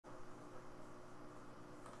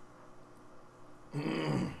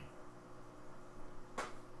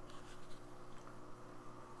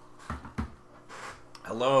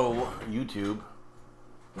Hello, YouTube.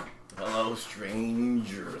 Hello,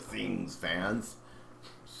 Stranger Things fans.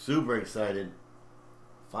 Super excited.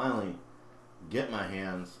 Finally, get my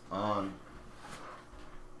hands on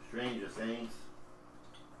Stranger Things,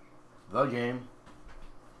 the game.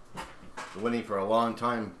 Been waiting for a long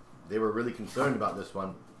time. They were really concerned about this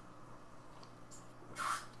one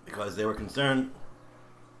because they were concerned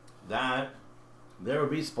that there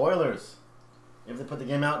would be spoilers if they put the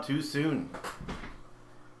game out too soon.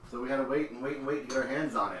 So we had to wait and wait and wait to get our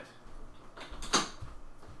hands on it.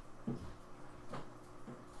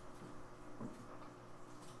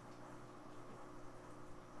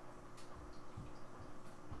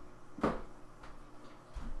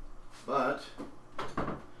 But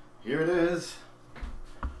here it is.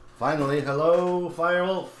 Finally, hello,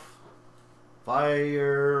 Firewolf.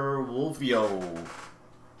 Firewolfio.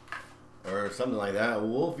 Or something like that.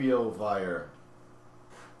 Wolfio Fire.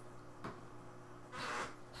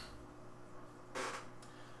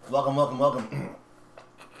 Welcome, welcome, welcome.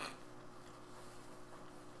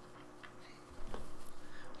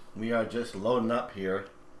 We are just loading up here.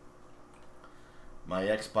 My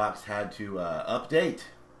Xbox had to update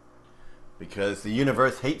because the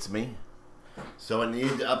universe hates me. So it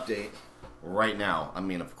needed to update right now. I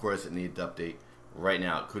mean, of course it needed to update right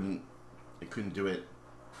now. It couldn't do it,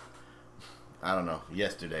 I don't know,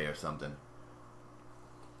 yesterday or something.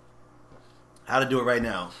 How to do it right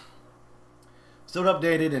now. So it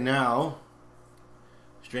updated, and now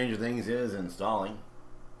Stranger Things is installing.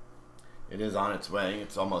 It is on its way.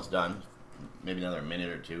 It's almost done. Maybe another minute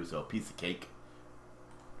or two, so a piece of cake.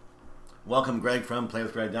 Welcome, Greg, from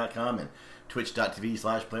playwithgreg.com and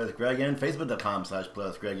twitch.tv/playwithgreg and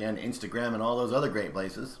facebook.com/playwithgreg and Instagram and all those other great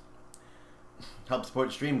places. Help support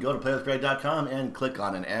the stream. Go to playwithgreg.com and click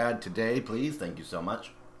on an ad today, please. Thank you so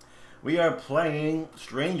much. We are playing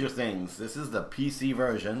Stranger Things. This is the PC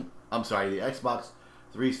version. I'm sorry, the Xbox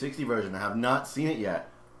 360 version. I have not seen it yet.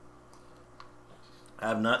 I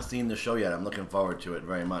have not seen the show yet. I'm looking forward to it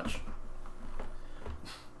very much.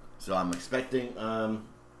 So I'm expecting a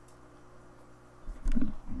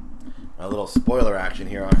little spoiler action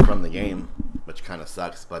here from the game, which kind of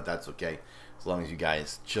sucks, but that's okay. As long as you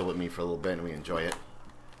guys chill with me for a little bit and we enjoy it.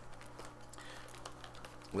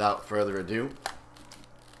 Without further ado,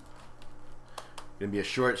 gonna be a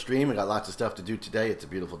short stream. I got lots of stuff to do today. It's a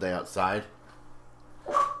beautiful day outside,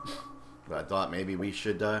 but I thought maybe we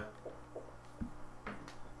should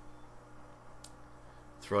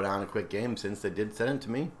throw down a quick game since they did send it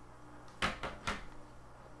to me.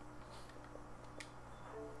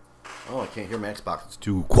 Oh, I can't hear my Xbox. It's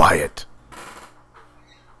too quiet.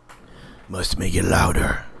 Must make it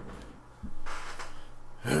louder.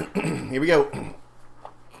 Here we go.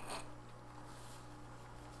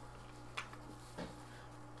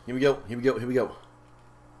 Here we go. Here we go. Here we go.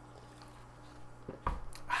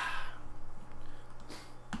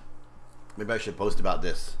 Maybe I should post about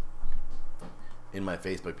this in my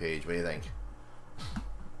Facebook page. What do you think?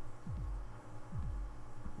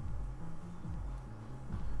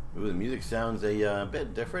 Ooh, the music sounds a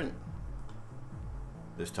bit different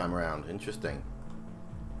this time around. Interesting.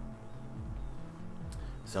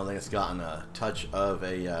 Sounds like it's gotten a touch of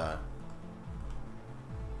a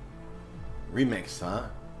remix, huh?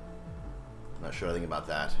 Not sure anything about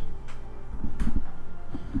that.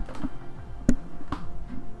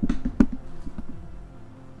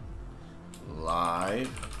 Live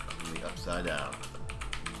from the Upside Down.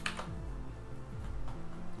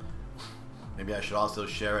 Maybe I should also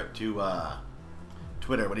share it to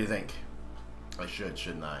Twitter. What do you think? I should,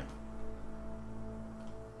 shouldn't I?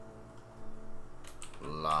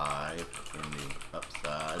 Live in the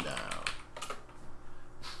Upside Down.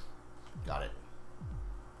 Got it.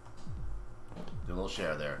 Do a little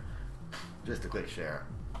share there. Just a quick share.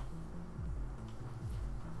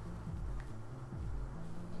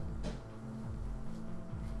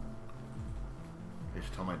 I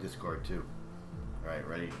should tell my Discord too. Alright,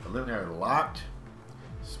 ready? Preliminary locked.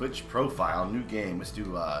 Switch profile. New game. Let's do,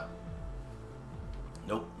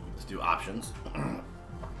 nope. Let's do options.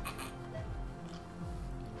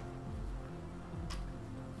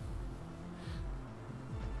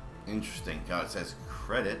 Interesting. Now it says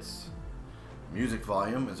credits. Music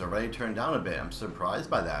volume is already turned down a bit. I'm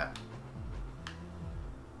surprised by that.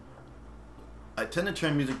 I tend to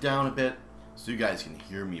turn music down a bit so you guys can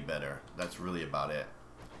hear me better. That's really about it.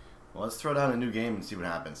 Well, let's throw down a new game and see what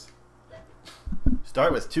happens.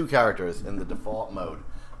 Start with 2 characters in the default mode.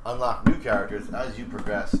 Unlock new characters as you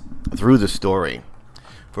progress through the story.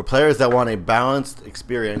 For players that want a balanced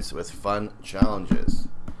experience with fun challenges.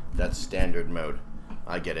 That's standard mode.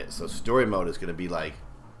 I get it. So story mode is going to be like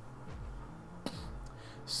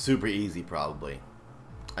super easy probably.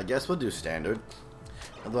 I guess we'll do standard.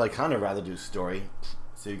 Although I kind of rather do story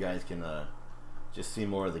so you guys can just see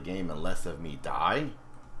more of the game and less of me die.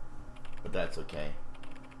 But that's okay.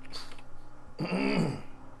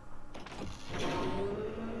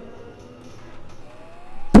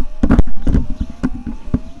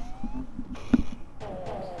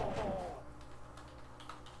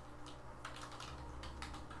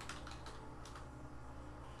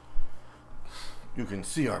 You can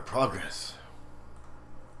see our progress.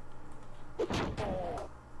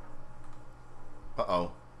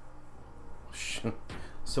 Uh-oh.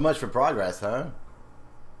 So much for progress, huh?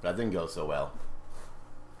 That didn't go so well.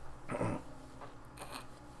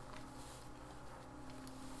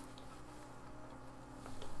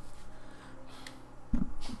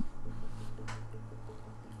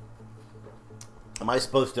 Am I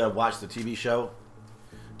supposed to watch the TV show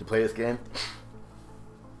to play this game?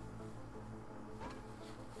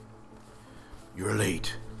 You're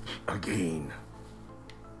late. Again.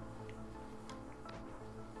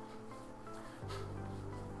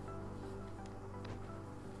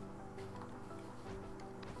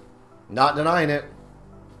 Not denying it.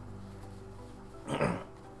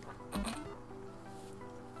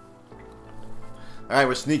 Alright,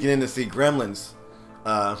 we're sneaking in to see Gremlins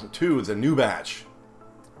 2, the new batch.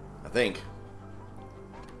 I think.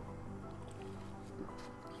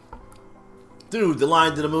 Dude, the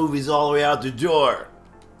line to the movie's all the way out the door.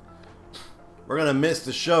 We're gonna miss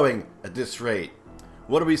the showing at this rate.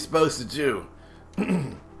 What are we supposed to do?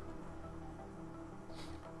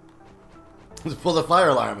 Just pull the fire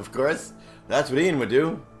alarm, of course. That's what Ian would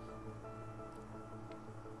do.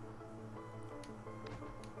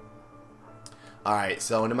 Alright,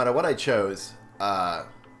 so no matter what I chose, the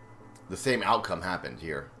same outcome happened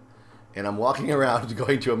here. And I'm walking around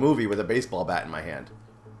going to a movie with a baseball bat in my hand.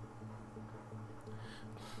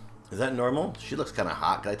 Is that normal? She looks kind of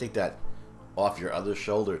hot. Can I take that off your other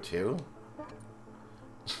shoulder too?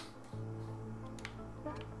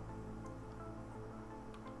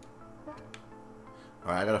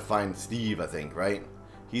 Alright, I gotta find Steve, I think, right?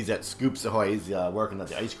 He's at Scoops Ahoy. He's working at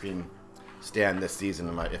the ice cream stand this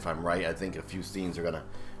season, if I'm right. I think a few scenes are gonna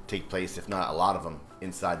take place, if not a lot of them,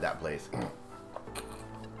 inside that place.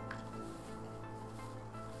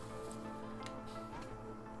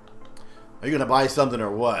 Are you gonna buy something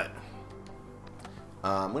or what?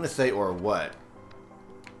 I'm gonna say or what?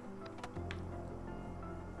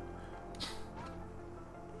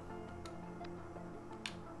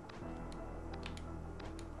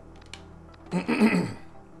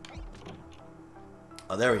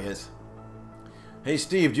 Oh, there he is. Hey,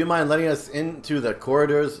 Steve, do you mind letting us into the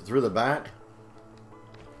corridors through the back?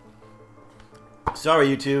 Sorry,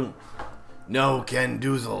 you two. No, Ken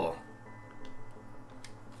Doozle.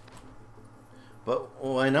 But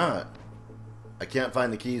why not? I can't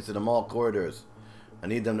find the keys to the mall corridors. I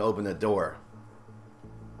need them to open the door.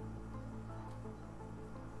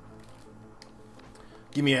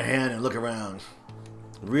 Give me a hand and look around.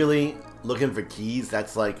 Really? Looking for keys?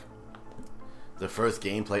 That's like the first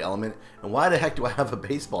gameplay element. And why the heck do I have a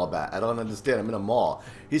baseball bat? I don't understand. I'm in a mall.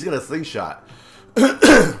 He's got a slingshot.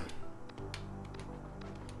 Alright,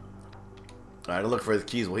 I'll look for his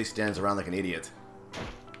keys while he stands around like an idiot.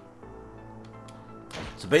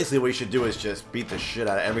 So basically what you should do is just beat the shit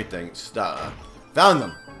out of everything. Found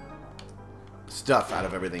them! Stuff out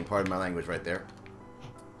of everything. Pardon my language right there.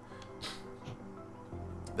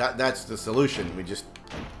 That's the solution. We just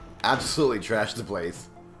absolutely trash the place.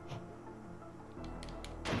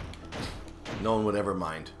 No one would ever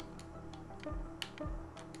mind.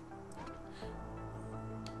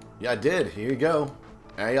 Yeah, I did. Here you go.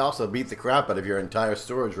 I also beat the crap out of your entire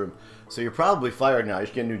storage room. So you're probably fired now. You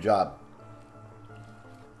should get a new job.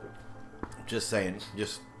 Just saying.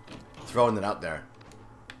 Just throwing it out there.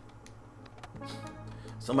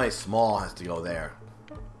 Somebody small has to go there.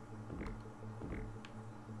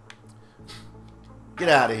 Get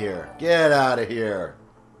out of here. Get out of here.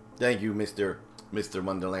 Thank you, Mr.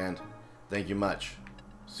 Wonderland. Thank you much.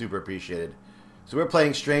 Super appreciated. So we're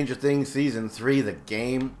playing Stranger Things Season 3. The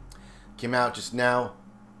game came out just now.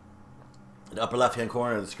 In the upper left-hand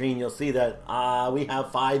corner of the screen, you'll see that we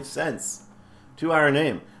have 5 cents to our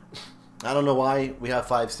name. I don't know why we have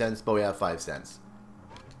 5 cents, but we have 5 cents.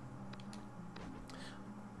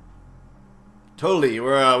 Totally,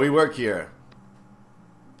 we work here.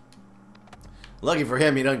 Lucky for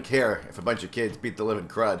him, he doesn't care if a bunch of kids beat the living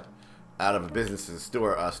crud out of a business's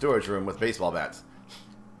storage room with baseball bats.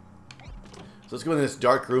 So let's go into this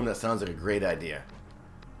dark room. That sounds like a great idea.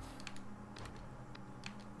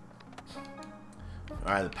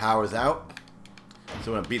 Alright, the power's out.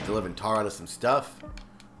 So we're going to beat the living tar out of some stuff.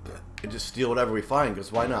 And just steal whatever we find,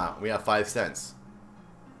 because why not? We have 5 cents.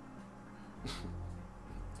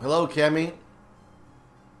 Hello, Cammy.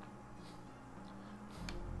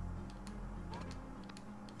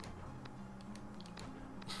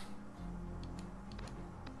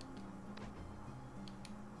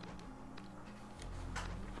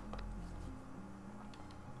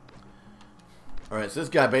 Alright, so this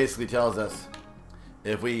guy basically tells us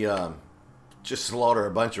if we just slaughter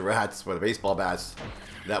a bunch of rats with baseball bats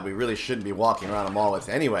that we really shouldn't be walking around a mall with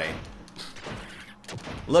anyway.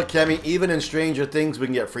 Look, Kemi, even in Stranger Things we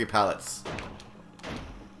can get free pallets.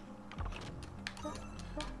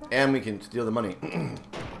 And we can steal the money.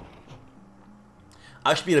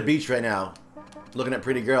 I should be at a beach right now looking at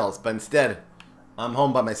pretty girls, but instead I'm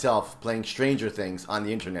home by myself playing Stranger Things on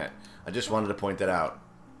the internet. I just wanted to point that out.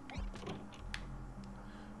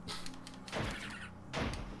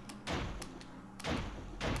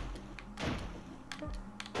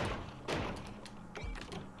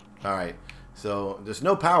 Alright, so there's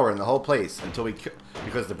no power in the whole place until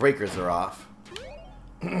because the breakers are off.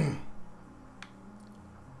 No,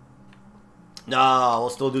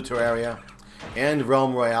 we'll still do Terraria and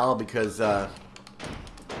Realm Royale because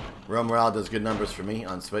Realm Royale does good numbers for me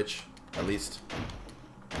on Switch, at least.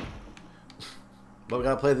 But we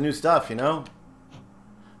gotta play the new stuff, you know?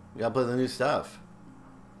 We gotta play the new stuff.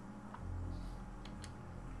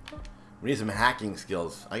 We need some hacking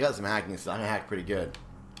skills. I got some hacking skills. I can hack pretty good.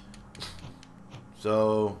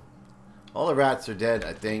 So, all the rats are dead,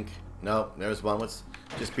 I think. Nope, there's one. Let's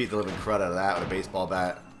just beat the living crud out of that with a baseball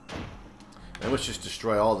bat. And let's just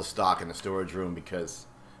destroy all the stock in the storage room because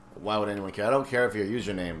why would anyone care? I don't care if your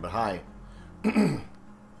username, but hi.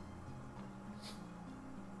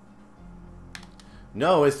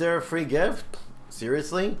 No, is there a free gift?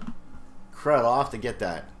 Seriously? Crud, I'll have to get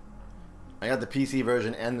that. I got the PC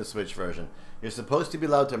version and the Switch version. You're supposed to be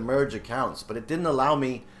allowed to merge accounts, but it didn't allow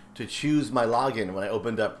me to choose my login when I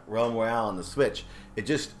opened up Realm Royale on the Switch. It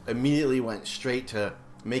just immediately went straight to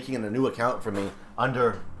making a new account for me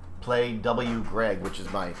under Play W Greg, which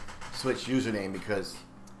is my Switch username because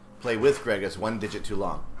Play with Greg is 1 digit too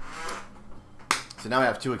long. So now I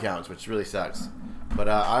have 2 accounts, which really sucks. But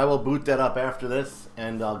I will boot that up after this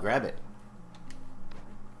and I'll grab it.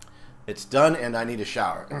 It's done and I need a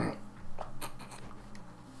shower.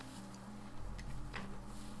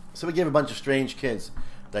 So we give a bunch of strange kids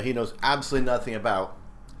that he knows absolutely nothing about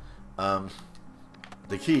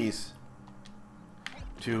the keys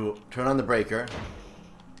to turn on the breaker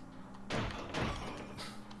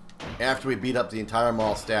after we beat up the entire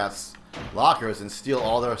mall staff's lockers and steal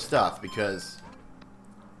all their stuff because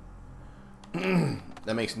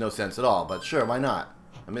that makes no sense at all, but sure, why not?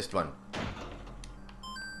 I missed one.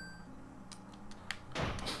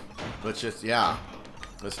 Let's just, yeah,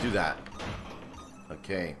 let's do that.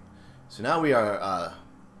 Okay, so now we are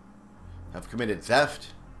have committed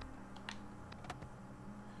theft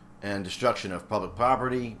and destruction of public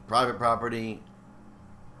property, private property.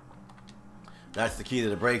 That's the key to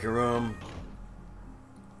the breaker room.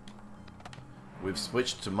 We've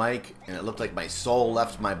switched to Mike, and it looked like my soul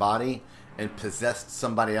left my body and possessed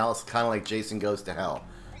somebody else, kind of like Jason Goes to Hell.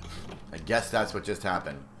 I guess that's what just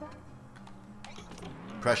happened.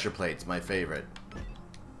 Pressure plates, my favorite.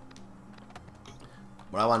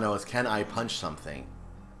 What I want to know is, can I punch something?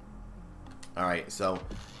 Alright, so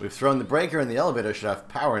we've thrown the breaker and the elevator should have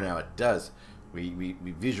power now. It does. We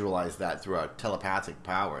visualize that through our telepathic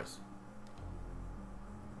powers.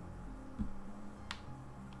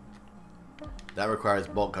 That requires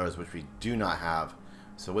bolt cutters, which we do not have.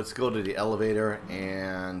 So let's go to the elevator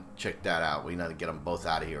and check that out. We need to get them both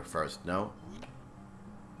out of here first, no?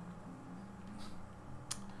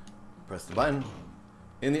 Press the button.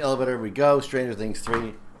 In the elevator we go. Stranger Things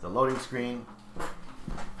 3. The loading screen.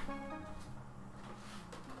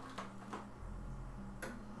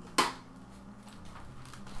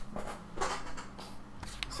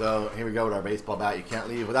 So here we go with our baseball bat. You can't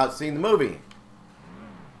leave without seeing the movie.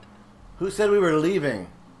 Who said we were leaving?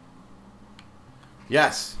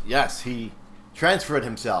 Yes, he transferred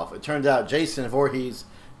himself. It turned out Jason Voorhees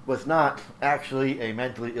was not actually a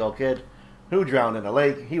mentally ill kid who drowned in a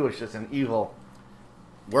lake. He was just an evil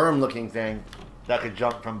worm-looking thing that could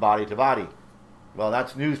jump from body to body. Well,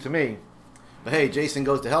 that's news to me. But hey, Jason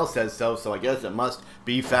Goes to Hell says so, so I guess it must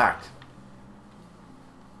be fact.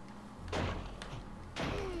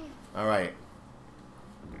 Alright.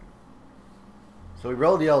 So we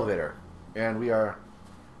rode the elevator, and we are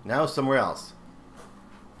now somewhere else.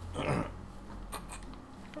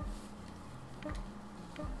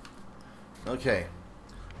 Okay.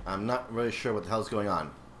 I'm not really sure what the hell's going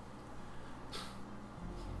on.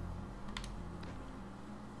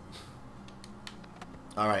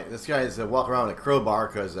 Alright, this guy's walking around with a crowbar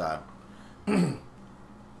because,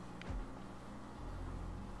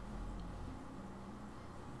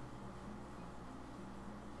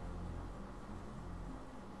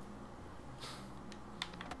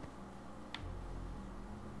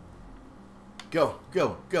 Go,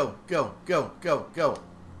 go, go, go, go, go, go.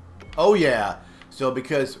 Oh yeah. So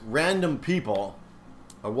because random people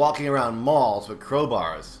are walking around malls with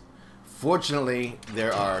crowbars, fortunately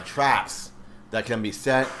there are traps that can be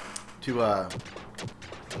set to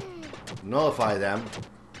nullify them.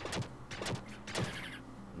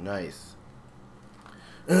 Nice.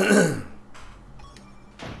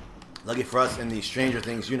 Lucky for us, in the Stranger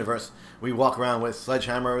Things universe, we walk around with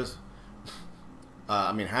sledgehammers,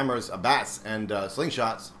 hammers, bats, and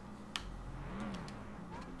slingshots.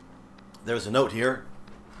 There's a note here.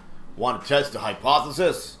 Want to test a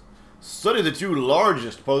hypothesis? Study the two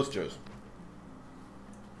largest posters.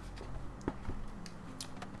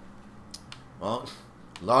 Well,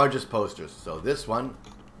 largest posters. So this one.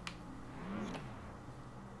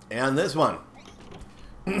 And this one.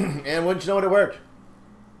 And wouldn't you know it, it worked.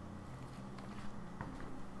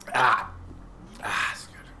 It's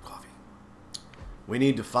good. Coffee. We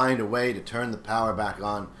need to find a way to turn the power back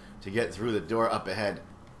on to get through the door up ahead.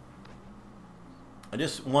 I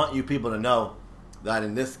just want you people to know that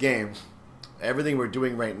in this game, everything we're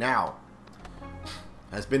doing right now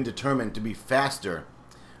has been determined to be faster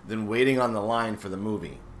than waiting on the line for the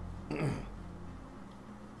movie. The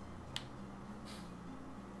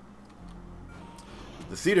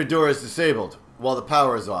theater door is disabled while the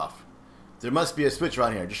power is off. There must be a switch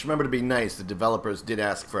around here. Just remember to be nice. The developers did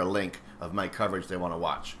ask for a link of my coverage they want to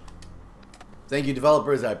watch. Thank you,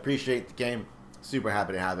 developers. I appreciate the game. Super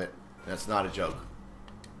happy to have it. That's not a joke.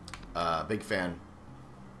 Big fan.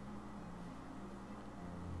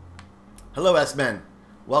 Hello, S-Men.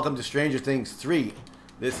 Welcome to Stranger Things 3.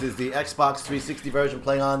 This is the Xbox 360 version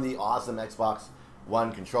playing on the awesome Xbox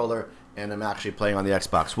One controller. And I'm actually playing on the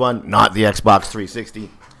Xbox One, not the Xbox 360.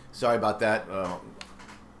 Sorry about that.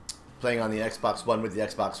 Playing on the Xbox One with the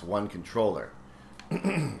Xbox One controller.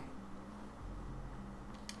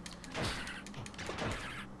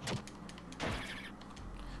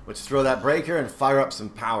 Let's throw that breaker and fire up some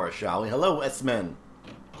power, shall we? Hello, S-Men.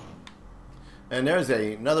 And there's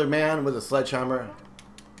another man with a sledgehammer.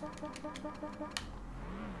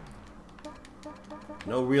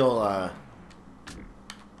 No real,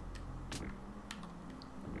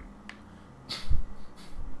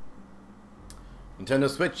 Nintendo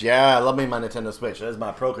Switch? Yeah, I love me my Nintendo Switch. There's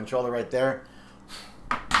my Pro Controller right there.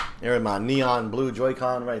 There's my neon blue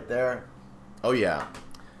Joy-Con right there. Oh, yeah.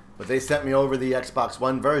 But they sent me over the Xbox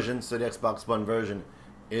One version, so the Xbox One version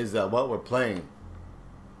is what we're playing.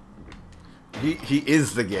 He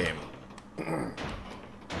is the game.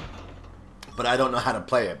 But I don't know how to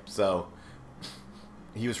play it, so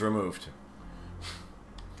he was removed.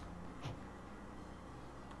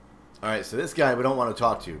 Alright, so this guy we don't want to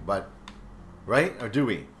talk to, but... Right? Or do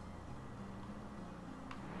we?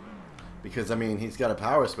 Because, I mean, he's got a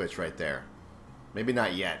power switch right there. Maybe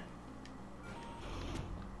not yet.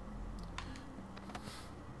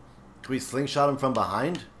 Can we slingshot him from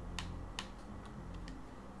behind?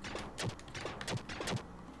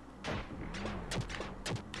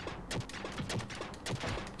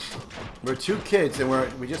 We're two kids and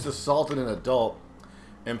we just assaulted an adult,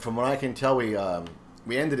 and from what I can tell, we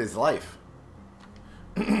ended his life.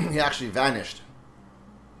 He actually vanished.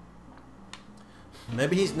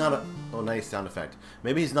 Maybe he's not a... Oh, nice sound effect.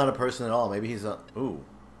 Maybe he's not a person at all. Maybe he's a... Ooh.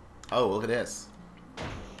 Oh, look at this.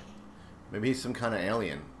 Maybe he's some kind of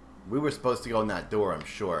alien. We were supposed to go in that door, I'm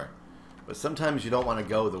sure. But sometimes you don't want to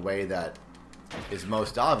go the way that is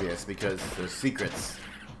most obvious because there's secrets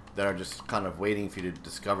that are just kind of waiting for you to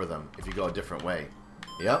discover them if you go a different way.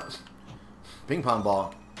 Yep. Ping pong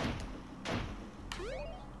ball.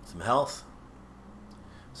 Some health.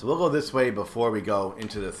 So we'll go this way before we go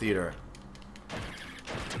into the theater.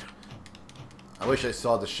 I wish I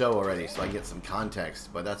saw the show already so I get some context,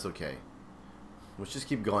 but that's okay. Let's just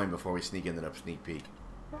keep going before we sneak into the sneak peek.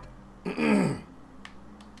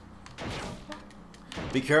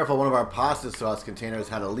 Be careful, one of our pasta sauce containers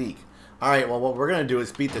had a leak. Alright, well what we're going to do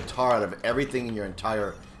is beat the tar out of everything in your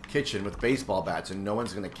entire kitchen with baseball bats and no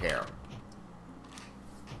one's going to care.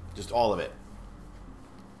 Just all of it.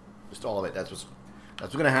 Just all of it. That's what's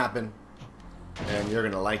going to happen. And you're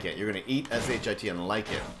going to like it. You're going to eat SHIT and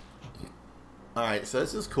like it. Alright, so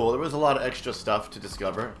this is cool. There was a lot of extra stuff to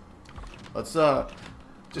discover. Let's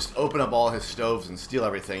just open up all his stoves and steal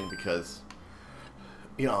everything because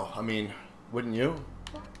You know, I mean, wouldn't you?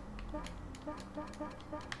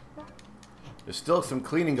 There's still some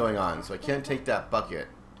cleaning going on, so I can't take that bucket.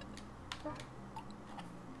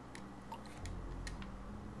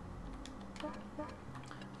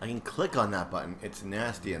 I can click on that button. It's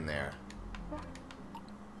nasty in there.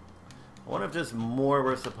 I wonder if there's more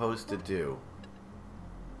we're supposed to do.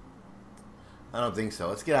 I don't think so.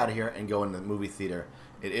 Let's get out of here and go in the movie theater.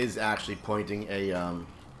 It is actually pointing a,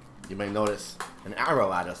 you may notice, an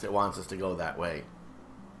arrow at us. It wants us to go that way.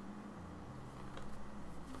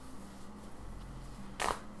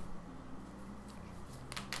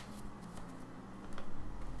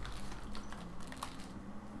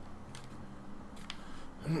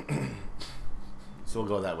 So we'll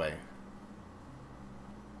go that way.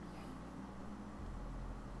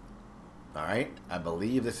 Alright, I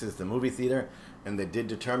believe this is the movie theater, and they did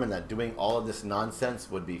determine that doing all of this nonsense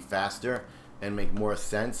would be faster and make more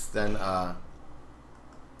sense than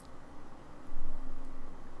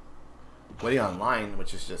waiting online,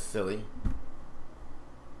 which is just silly.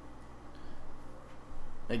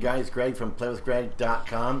 Hey guys, Greg from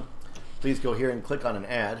playwithgreg.com. Please go here and click on an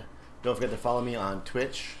ad. Don't forget to follow me on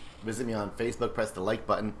Twitch. Visit me on Facebook. Press the like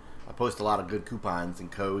button. I post a lot of good coupons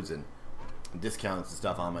and codes and discounts and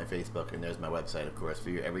stuff on my Facebook. And there's my website, of course, for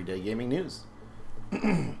your everyday gaming news.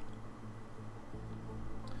 I'm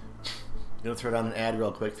going to throw down an ad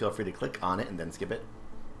real quick. Feel free to click on it and then skip it.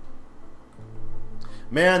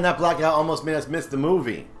 Man, that blackout almost made us miss the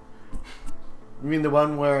movie. You mean the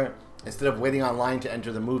one where instead of waiting online to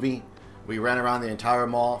enter the movie, we ran around the entire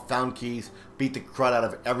mall, found keys, beat the crud out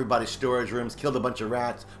of everybody's storage rooms, killed a bunch of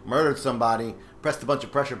rats, murdered somebody, pressed a bunch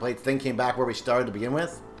of pressure plates, then came back where we started to begin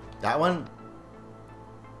with? That one?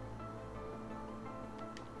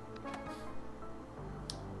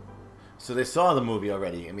 So they saw the movie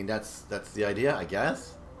already. I mean, that's the idea, I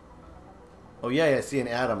guess. Oh yeah, I see an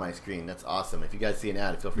ad on my screen. That's awesome. If you guys see an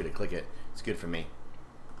ad, feel free to click it. It's good for me.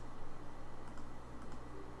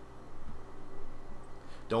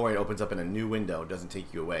 Don't worry, it opens up in a new window. It doesn't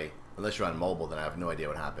take you away. Unless you're on mobile, then I have no idea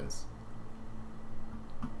what happens.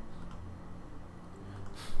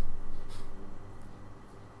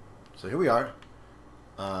 So here we are.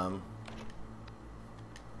 The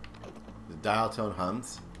dial tone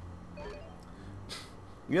hums.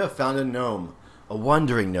 You have found a gnome. A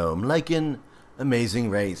wandering gnome, like in Amazing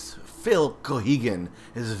Race. Phil Cohegan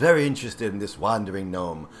is very interested in this wandering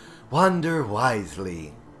gnome. Wander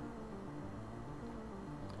wisely.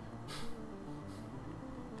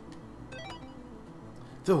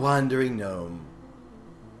 The wandering gnome.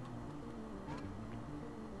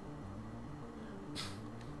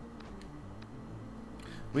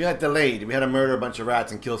 We got delayed. We had to murder a bunch of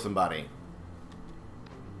rats and kill somebody.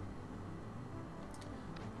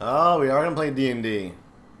 Oh, we are going to play D&D.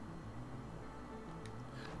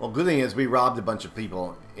 Well, good thing is we robbed a bunch of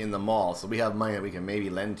people in the mall, so we have money that we can maybe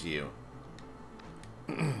lend to you.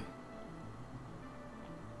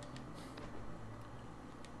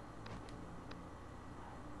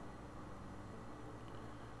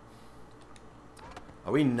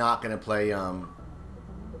 Are we not going to play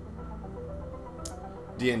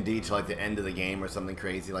D&D till like the end of the game or something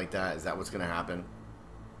crazy like that? Is that what's going to happen?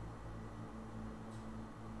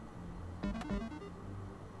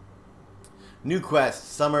 New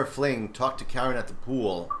quest, Summer Fling. Talk to Karen at the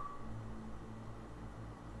pool.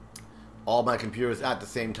 All my computers at the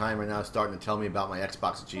same time are now starting to tell me about my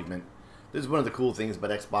Xbox achievement. This is one of the cool things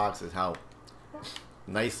about Xbox is how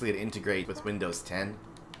nicely it integrates with Windows 10.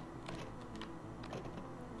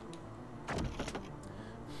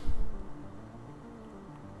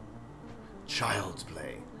 Child's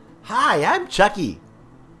Play. Hi, I'm Chucky.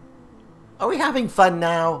 Are we having fun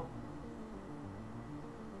now?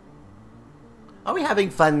 Are we having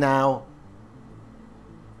fun now?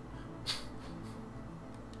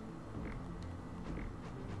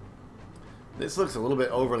 This looks a little bit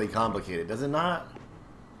overly complicated, does it not?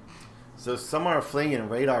 So Summer Fling and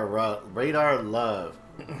Radar Love.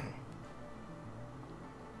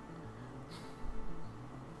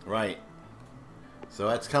 Right. So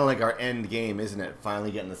that's kind of like our end game, isn't it? Finally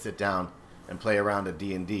getting to sit down and play around a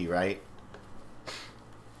D&D, right?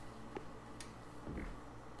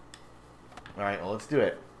 Alright, well, let's do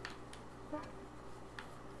it.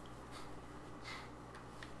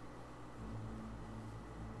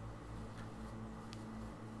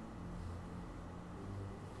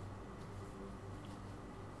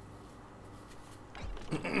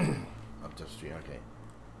 Up the street, okay.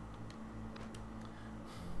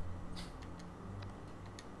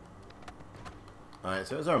 Alright,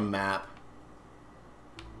 so there's our map.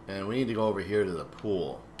 And we need to go over here to the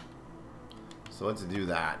pool. So let's do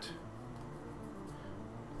that.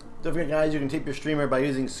 Don't forget, guys, you can tip your streamer by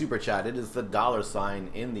using Super Chat. It is the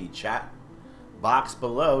 $ in the chat box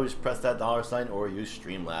below. Just press that $ or use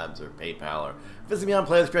Streamlabs or PayPal or visit me on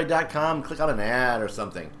playwithgreg.com. Click on an ad or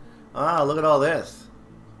something. Ah, look at all this.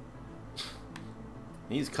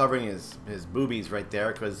 He's covering his boobies right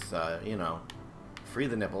there because, you know, free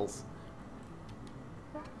the nipples.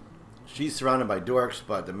 She's surrounded by dorks,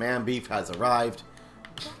 but the man beef has arrived.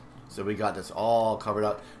 So we got this all covered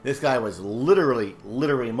up. This guy was literally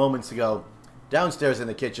moments ago downstairs in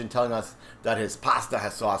the kitchen telling us that his pasta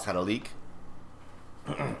sauce had a leak.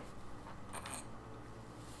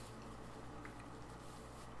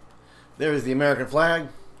 There is the American flag.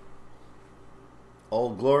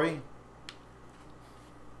 Old Glory.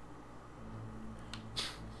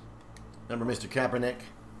 Remember Mr. Kaepernick?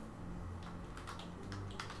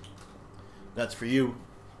 That's for you.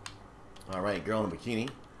 Alright, girl in a bikini.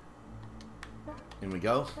 In we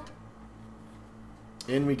go.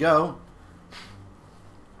 In we go.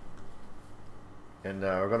 And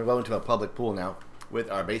we're going to go into a public pool now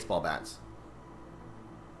with our baseball bats.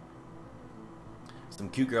 Some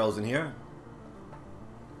cute girls in here.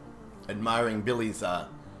 Admiring Billy's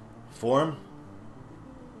form.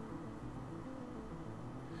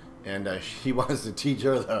 And she wants to teach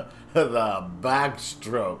her the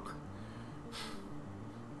backstroke.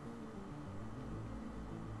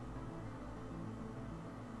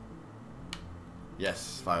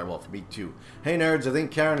 Yes, Firewolf, me too. Hey nerds, I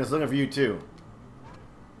think Karen is looking for you too.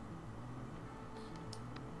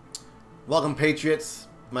 Welcome, Patriots.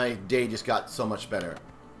 My day just got so much better.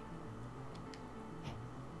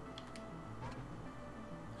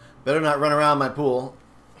 Better not run around my pool.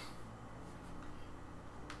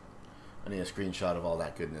 I need a screenshot of all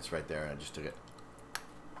that goodness right there. I just took it.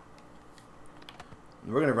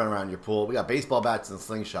 We're going to run around your pool. We got baseball bats and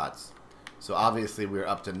slingshots. So obviously we're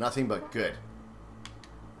up to nothing but good.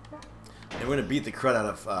 And we're going to beat the crud out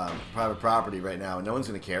of private property right now, and no one's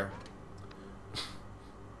going to care.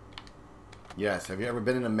 Yes, have you ever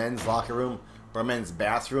been in a men's locker room or a men's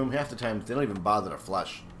bathroom? Half the time, they don't even bother to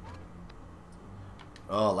flush.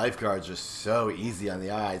 Oh, lifeguards are so easy on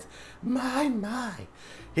the eyes. My.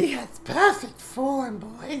 He has perfect form,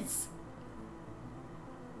 boys.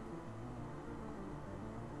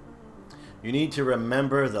 You need to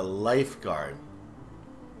remember the lifeguard.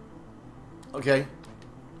 Okay.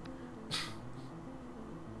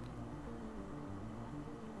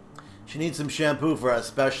 She needs some shampoo for a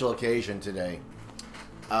special occasion today.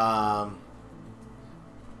 I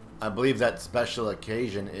believe that special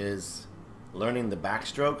occasion is learning the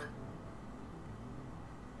backstroke.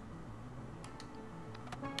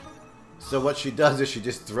 So what she does is she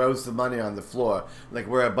just throws the money on the floor like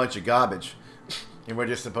we're a bunch of garbage. And we're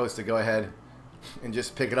just supposed to go ahead and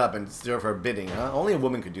just pick it up and serve her bidding, huh? Only a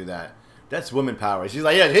woman could do that. That's woman power. She's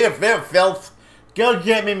like, yeah, here, filth. Go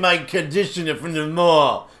get me my conditioner from the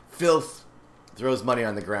mall. Filth throws money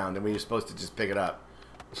on the ground, and we're supposed to just pick it up.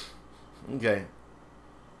 Okay.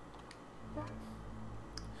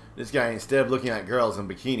 This guy, instead of looking at girls in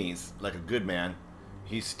bikinis like a good man,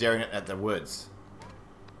 he's staring at the woods.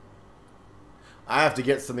 I have to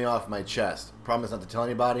get something off my chest. Promise not to tell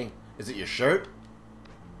anybody. Is it your shirt?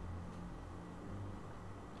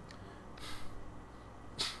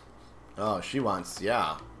 Oh, she wants,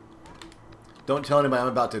 yeah. Don't tell anybody I'm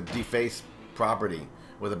about to deface property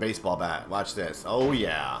with a baseball bat. Watch this. Oh,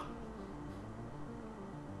 yeah.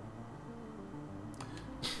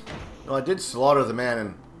 No, I did slaughter the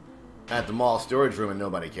man at the mall storage room and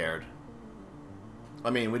nobody cared.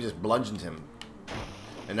 I mean, we just bludgeoned him.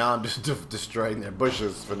 And now I'm just destroying their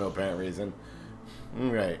bushes for no apparent reason.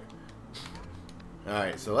 Right.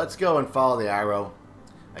 Alright, so let's go and follow the arrow.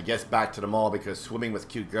 I guess back to the mall because swimming with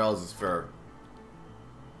cute girls is for...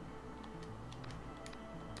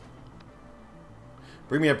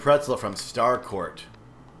 Bring me a pretzel from Starcourt.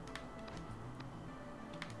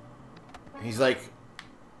 He's like...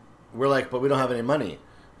 We're like, but we don't have any money.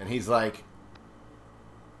 And he's like...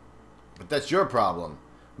 But that's your problem.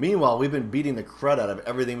 Meanwhile, we've been beating the crud out of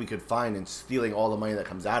everything we could find and stealing all the money that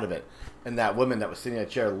comes out of it. And that woman that was sitting in a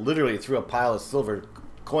chair literally threw a pile of silver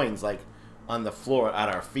coins, like, on the floor at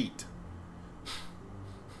our feet.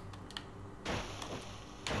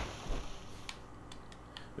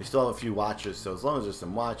 We still have a few watchers, so as long as there's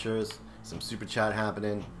some watchers, some super chat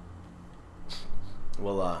happening,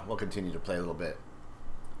 we'll continue to play a little bit.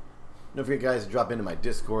 Don't forget, guys, to drop into my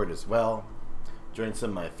Discord as well. Join some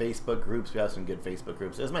of my Facebook groups. We have some good Facebook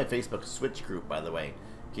groups. There's my Facebook Switch group, by the way,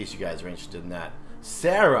 in case you guys are interested in that.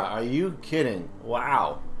 Sarah, are you kidding?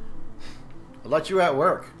 Wow. I thought you were at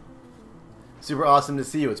work. Super awesome to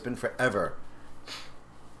see you. It's been forever.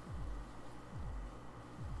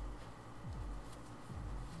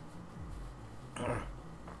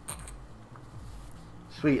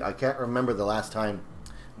 Sweet. I can't remember the last time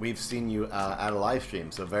we've seen you at a live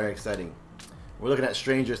stream, so very exciting. We're looking at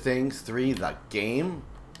Stranger Things 3, the game.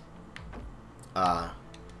 On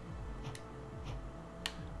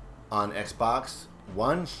Xbox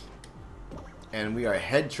One. And we are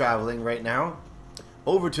head traveling right now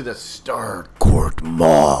over to the Starcourt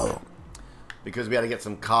Mall. Because we had to get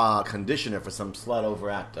some conditioner for some slut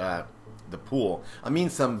over at the pool. I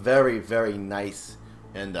mean some very, very nice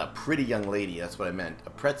and pretty young lady. That's what I meant. A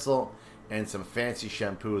pretzel and some fancy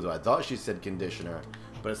shampoo. Though I thought she said conditioner,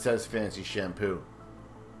 but it says fancy shampoo.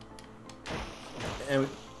 And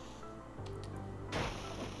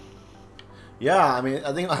yeah, I mean,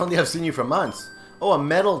 I think I only have seen you for months. Oh, a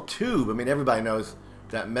metal tube. I mean, everybody knows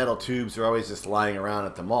that metal tubes are always just lying around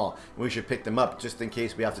at the mall. We should pick them up just in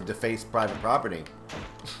case we have to deface private property.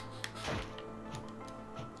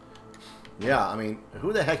 Yeah, I mean,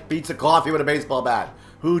 who the heck beats a coffee with a baseball bat?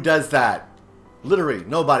 Who does that? Literally,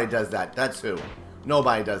 nobody does that. That's who.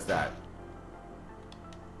 Nobody does that.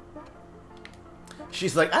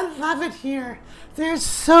 She's like, I love it here. There's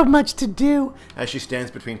so much to do. As she stands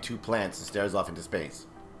between two plants and stares off into space.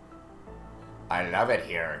 I love it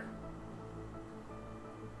here.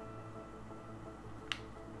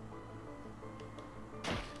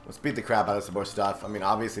 Let's beat the crap out of some more stuff. I mean,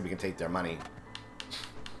 obviously we can take their money.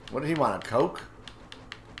 What did he want? A Coke?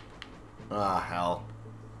 Ah, hell.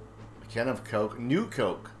 A can of Coke. New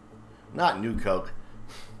Coke. Not new Coke.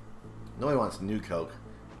 Nobody wants new Coke.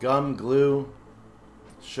 Gum, glue,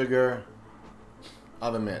 sugar,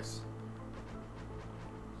 oven mitts.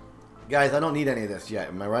 Guys, I don't need any of this yet.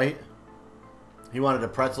 Am I right? He wanted a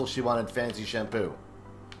pretzel. She wanted fancy shampoo.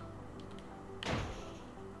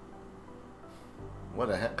 What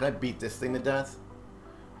the heck? Can I beat this thing to death?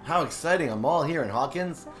 How exciting. A mall here in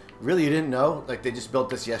Hawkins? Really, you didn't know? Like they just built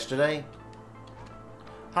this yesterday?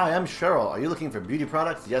 Hi, I'm Cheryl. Are you looking for beauty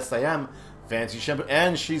products? Yes, I am. Fancy shampoo.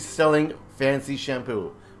 And she's selling fancy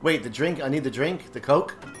shampoo. Wait, the drink? I need the drink? The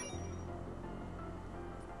Coke?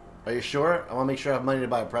 Are you sure? I want to make sure I have money to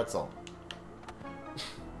buy a pretzel.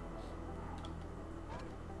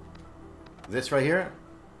 This right here?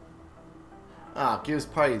 Ah, gives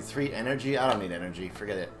party 3 energy. I don't need energy.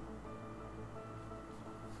 Forget it.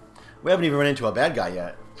 We haven't even run into a bad guy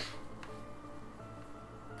yet.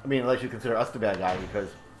 I mean, unless you consider us the bad guy, because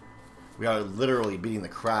we are literally beating the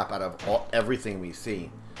crap out of everything we see,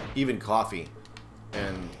 even coffee.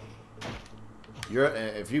 And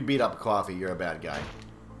if you beat up coffee, you're a bad guy.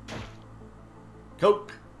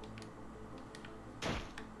 Coke.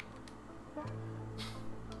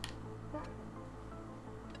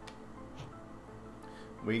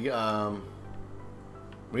 We need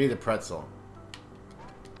a pretzel.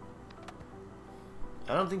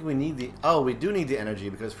 I don't think we need the... Oh, we do need the energy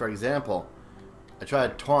because, for example, I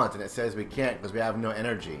tried taunt and it says we can't because we have no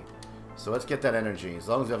energy. So let's get that energy, as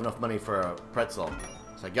long as we have enough money for a pretzel.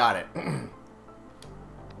 So I got it.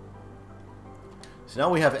 So now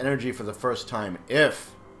we have energy for the first time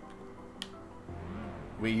if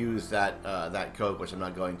we use that that Coke, which I'm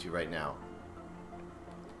not going to right now.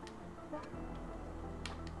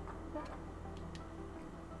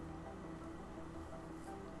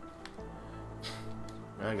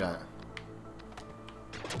 I got it.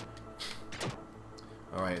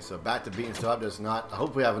 Alright, so back to beating stuff up. Does not. I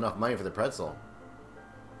hope we have enough money for the pretzel.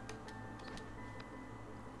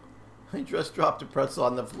 I just dropped a pretzel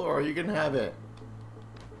on the floor. You can have it.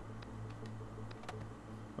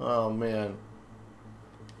 Oh, man.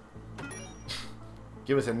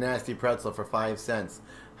 Give us a nasty pretzel for 5 cents.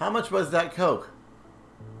 How much was that Coke?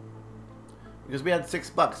 Because we had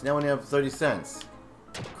 $6. Now we only have 30 cents.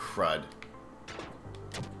 Crud.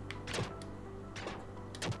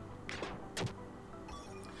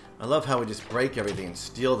 I love how we just break everything and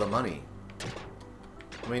steal the money.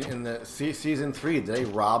 I mean, in the season 3, did they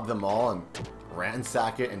rob them all and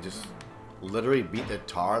ransack it and just literally beat the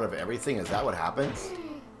tar out of everything? Is that what happens?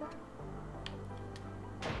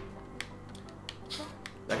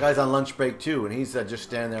 That guy's on lunch break too, and he's just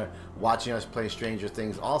standing there watching us play Stranger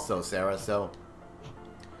Things also, Sarah, so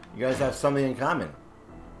you guys have something in common.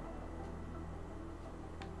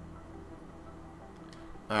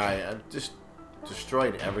 Alright, I just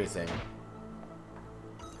destroyed everything.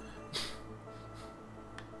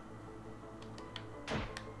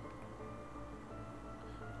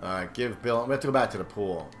 Alright, give Bill... We have to go back to the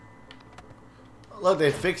pool. Look, they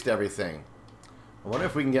fixed everything. I wonder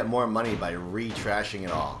if we can get more money by re-trashing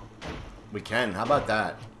it all. We can. How about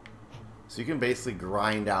that? So you can basically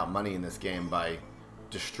grind out money in this game by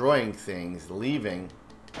destroying things, leaving,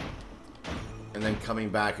 and then coming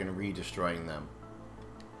back and re-destroying them.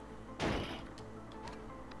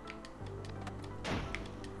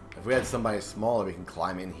 If we had somebody smaller, we can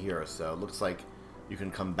climb in here. So it looks like you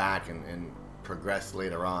can come back and progress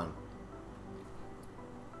later on.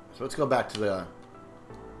 So let's go back to the...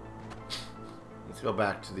 Let's go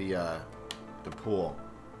back to the pool.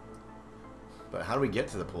 But how do we get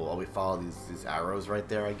to the pool? Oh, we follow these arrows right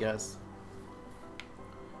there, I guess.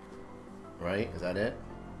 Right? Is that it?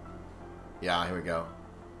 Yeah, here we go.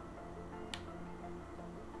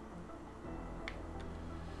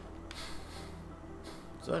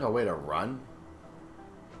 Is there like a way to run?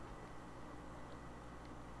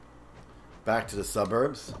 Back to the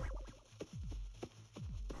suburbs.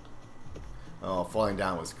 Oh, falling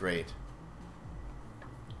down was great.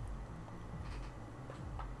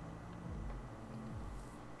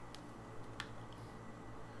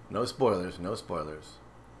 No spoilers, no spoilers.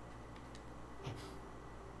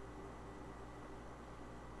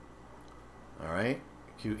 Alright,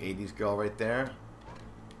 cute 80s girl right there.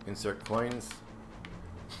 Insert coins.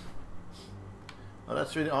 Oh,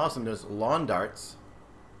 that's really awesome. There's lawn darts.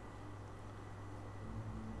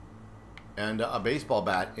 And a baseball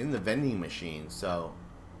bat in the vending machine, so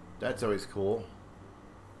that's always cool.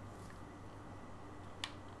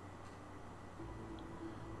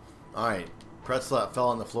 Alright, pretzel that fell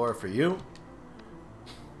on the floor for you.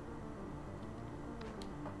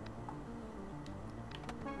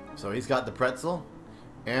 So he's got the pretzel,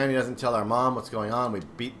 and he doesn't tell our mom what's going on. We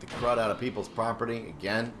beat the crud out of people's property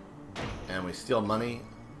again, and we steal money.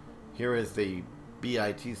 Here is the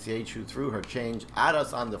BITCH who threw her change at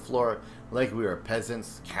us on the floor like we were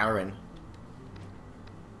peasants, Karen.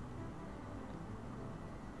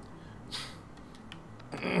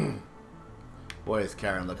 Boy, does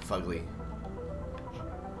Karen look fugly.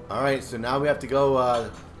 Alright, so now we have to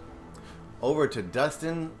go over to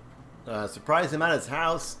Dustin. Surprise him at his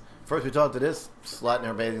house. First we talk to this slut in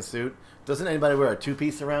her bathing suit. Doesn't anybody wear a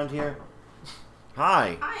two-piece around here?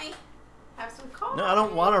 Hi. Hi. Have some coffee. No, I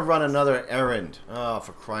don't want to run another errand. Oh,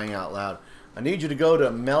 for crying out loud. I need you to go to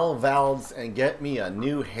Mel Val's and get me a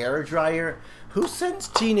new hair dryer. Who sends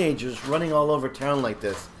teenagers running all over town like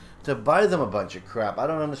this to buy them a bunch of crap? I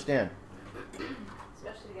don't understand.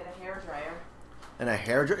 Especially to get a hair dryer. And a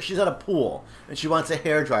hair dryer? She's at a pool and she wants a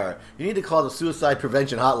hair dryer. You need to call the suicide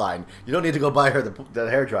prevention hotline. You don't need to go buy her the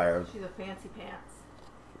hair dryer. She's a fancy pants.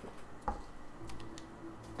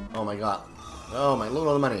 Oh my god. Oh my, look at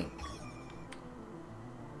all the money.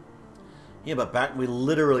 Yeah, but we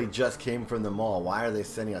literally just came from the mall. Why are they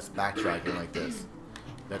sending us backtracking like this?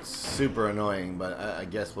 That's super annoying, but I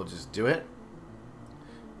guess we'll just do it.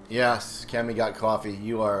 Yes, Cammy got coffee.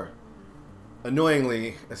 You are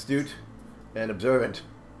annoyingly astute and observant.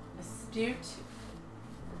 Astute?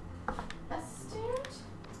 Astute?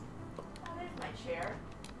 Oh, there's my chair.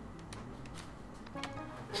 I'm going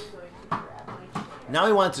to grab my chair. Now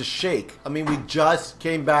he wants a shake. I mean, we just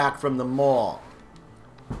came back from the mall.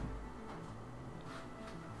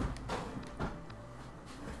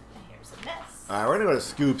 Alright, we're gonna go to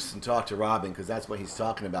Scoops and talk to Robin because that's what he's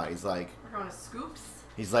talking about. He's like, We're going to Scoops?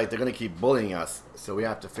 he's like, they're gonna keep bullying us, so we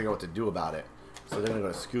have to figure out what to do about it. So they're gonna go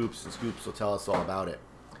to Scoops, and Scoops will tell us all about it.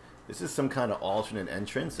 This is some kind of alternate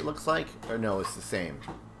entrance, it looks like, or no, it's the same.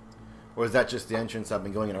 Or is that just the entrance I've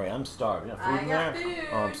been going in already? I'm starved. You got food in there? Food.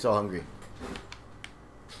 Oh, I'm so hungry.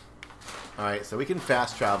 Alright, so we can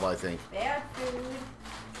fast travel, I think. Bad food.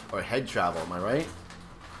 Or head travel, am I right?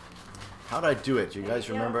 How did I do it? Do you guys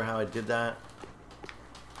remember how I did that?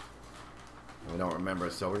 We don't remember,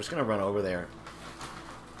 so we're just going to run over there.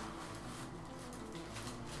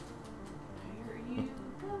 There you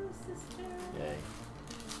go, sister. Yay.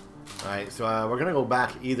 Alright, so we're going to go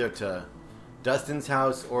back either to Dustin's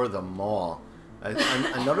house or the mall. I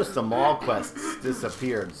noticed the mall quests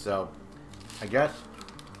disappeared, so I guess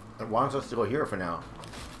it wants us to go here for now.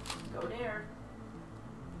 Go there.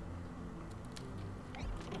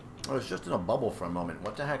 I was just in a bubble for a moment.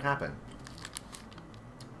 What the heck happened?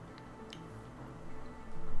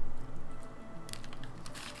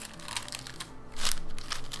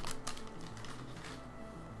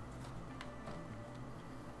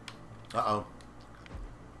 Uh-oh.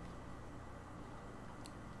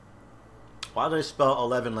 Why do they spell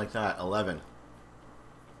 11 like that? 11.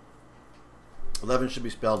 11 should be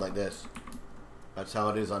spelled like this. That's how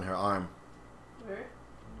it is on her arm. Where?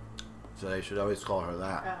 So they should always call her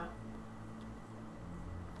that.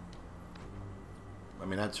 I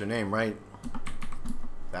mean, that's her name, right?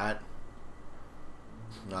 That.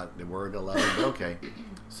 Not the word 11, but okay.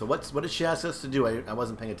 So what did she ask us to do? I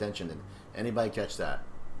wasn't paying attention. Did anybody catch that?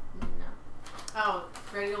 No. Oh,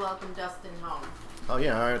 ready to welcome Dustin home. Oh,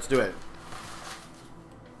 yeah, all right, let's do it.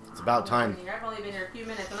 It's about time. I've only been here a few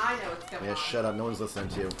minutes and I know it's going on. Yeah, shut up. No one's listening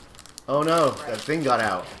to you. Oh, no. That thing got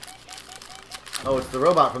out. Oh, it's the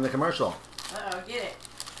robot from the commercial. Uh-oh, get it.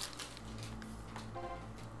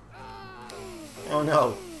 Oh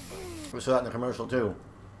no. We saw that in the commercial too.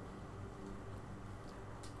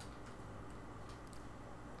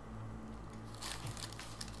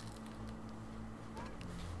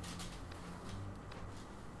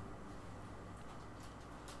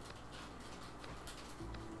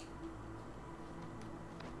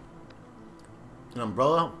 An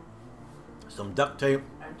umbrella, some duct tape,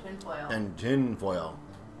 And tinfoil. and tin foil.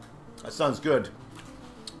 That sounds good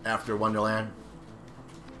after Wonderland.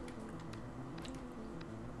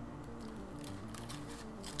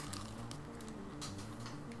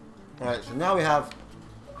 Alright, so now we have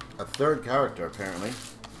a third character apparently.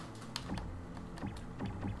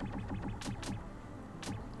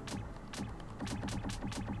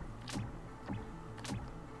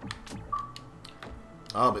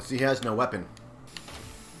 Oh, but see, he has no weapon.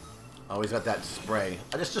 Oh, he's got that spray.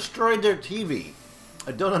 I just destroyed their TV.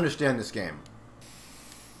 I don't understand this game.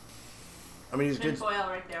 I mean, these kids Tinfoil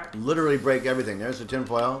right there. literally break everything. There's the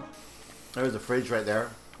tinfoil. There's the fridge right there.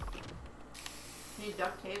 Need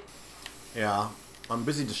duct tape. Yeah. I'm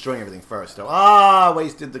busy destroying everything first, though. Ah,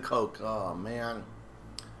 wasted the Coke. Oh, man.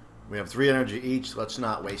 We have 3 energy each. Let's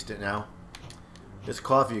not waste it now. This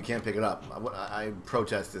coffee, you can't pick it up. I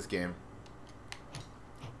protest this game.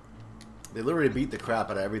 They literally beat the crap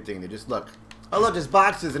out of everything. They just look. Oh, look, there's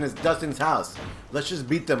boxes and it's Dustin's house. Let's just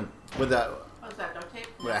beat them with What's that, duct tape?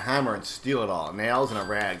 a hammer and steal it all. Nails and a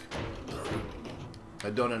rag. I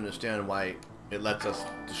don't understand why it lets us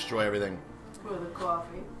destroy everything. For the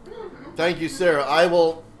coffee. Thank you, sir. I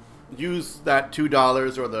will use that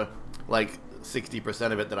 $2 or the, like,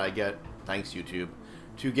 60% of it that I get, thanks YouTube,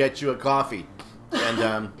 to get you a coffee.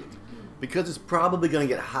 And, because it's probably going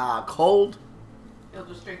to get hot, cold, He'll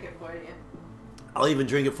just drink it for you. I'll even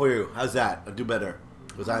drink it for you. How's that? I'll do better.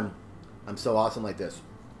 Because I'm so awesome like this.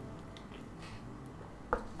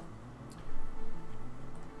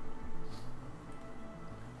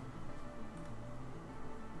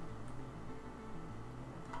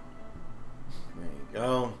 There you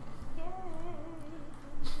go.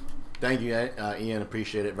 Thank you, Ian.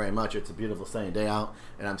 Appreciate it very much. It's a beautiful sunny day out,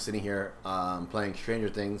 and I'm sitting here playing Stranger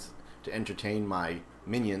Things to entertain my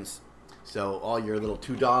minions. So all your little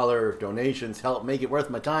 $2 donations help make it worth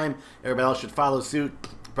my time. Everybody else should follow suit.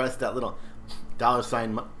 Press that little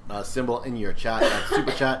 $ symbol in your chat,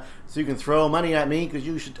 super chat, so you can throw money at me, because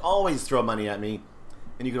you should always throw money at me.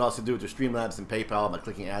 And you can also do it to Streamlabs and PayPal by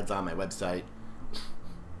clicking ads on my website.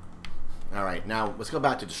 Alright, now let's go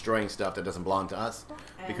back to destroying stuff that doesn't belong to us.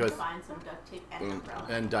 And Because find some duct tape and umbrella.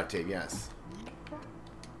 and duct tape, yes.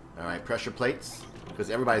 Alright, pressure plates. Because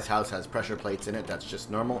everybody's house has pressure plates in it. That's just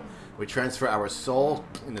normal. We transfer our soul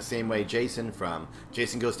in the same way Jason from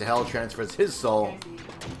Jason Goes to Hell transfers his soul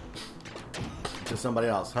to somebody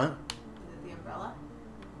else, huh? Is it the umbrella?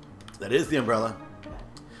 That is the umbrella. Okay.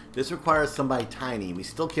 This requires somebody tiny. We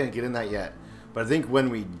still can't get in that yet. But I think when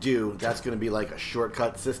we do, that's going to be like a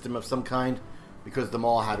shortcut system of some kind. Because the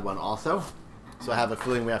mall had one also. So I have a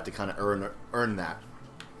feeling we have to kind of earn that.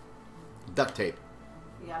 Duct tape.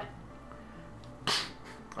 You got it?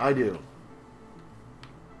 I do.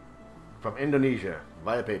 From Indonesia,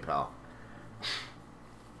 via PayPal.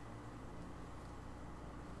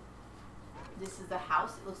 This is the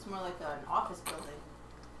house. It looks more like an office building.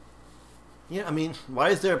 Yeah, I mean, why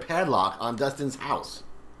is there a padlock on Dustin's house?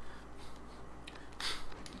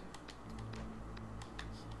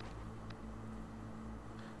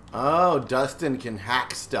 Oh, Dustin can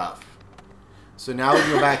hack stuff. So now we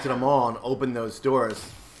can go back to the mall and open those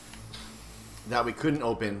doors that we couldn't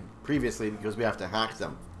open previously because we have to hack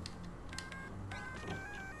them.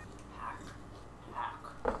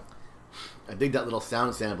 Hack. I dig that little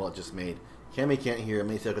sound sample it just made. Cammy can't hear. Let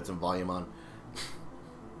me see if I put some volume on.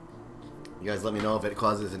 You guys let me know if it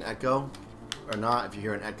causes an echo or not. If you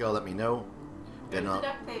hear an echo, let me know. There's Then the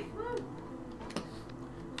duct tape. Woo.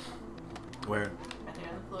 where? Right there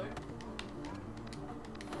on the floor.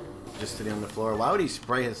 Just sitting on the floor. Why would he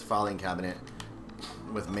spray his filing cabinet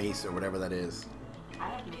with mace or whatever that is? I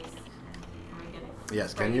have mace. Can we get it?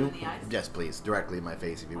 Yes, Spray can you? in the eyes? Yes, please. Directly in my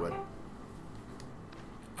face if you would. Okay.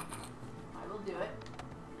 I will do it.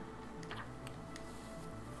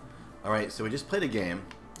 Alright, so we just played a game.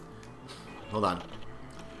 Hold on.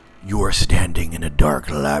 You are standing in a dark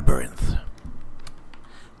labyrinth.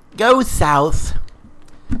 Go south.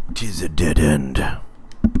 'Tis a dead end.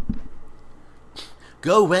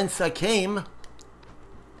 Go whence I came.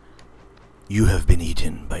 You have been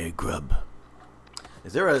eaten by a grub.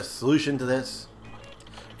 Is there a solution to this?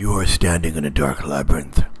 You are standing in a dark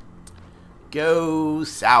labyrinth. Go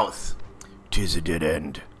south. 'Tis a dead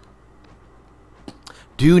end.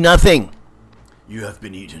 Do nothing. You have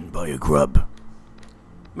been eaten by a grub.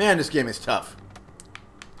 Man, this game is tough.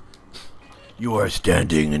 You are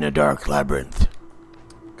standing in a dark labyrinth.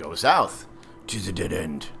 Go south. 'Tis a dead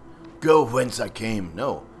end. Go whence I came.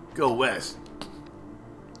 No, go west.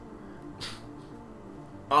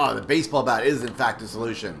 Oh, the baseball bat is in fact the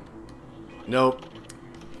solution. Nope.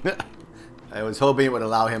 I was hoping it would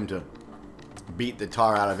allow him to beat the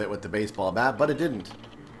tar out of it with the baseball bat, but it didn't.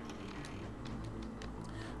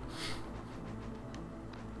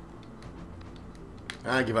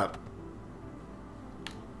 I give up.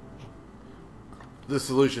 The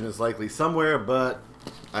solution is likely somewhere, but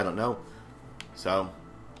I don't know. So,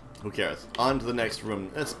 who cares? On to the next room.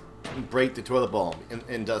 Let's break the toilet bowl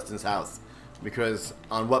in Dustin's house. Because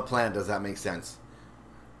on what planet does that make sense?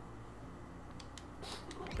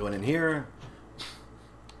 Going in here.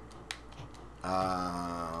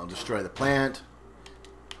 I'll destroy the plant.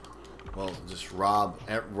 We'll just rob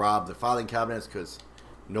the filing cabinets because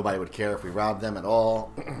nobody would care if we robbed them at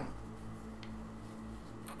all.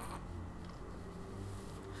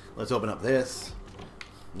 Let's open up this.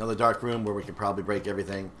 Another dark room where we could probably break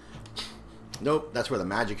everything. Nope, that's where the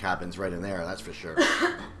magic happens, right in there, that's for sure.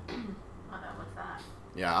 Oh no, what's that?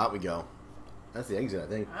 Yeah, out we go. That's the exit, I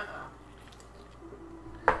think.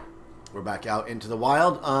 We're back out into the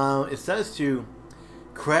wild. It says to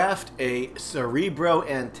craft a Cerebro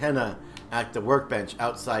antenna at the workbench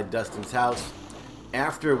outside Dustin's house.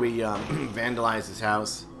 After we vandalize his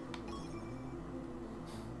house,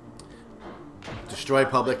 destroy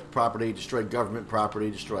public property, destroy government property,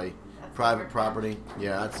 destroy private property.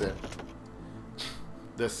 Yeah, that's it.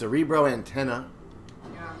 The Cerebro antenna.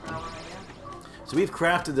 So we've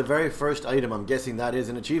crafted the very first item. I'm guessing that is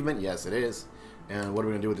an achievement. Yes, it is. And what are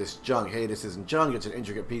we going to do with this junk? Hey, this isn't junk. It's an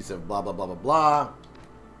intricate piece of blah, blah, blah, blah, blah.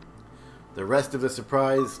 The rest of the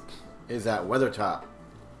surprise is at Weathertop.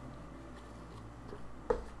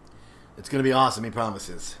 It's going to be awesome, he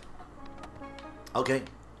promises. Okay.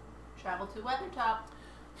 Travel to Weathertop.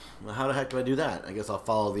 Well, how the heck do I do that? I guess I'll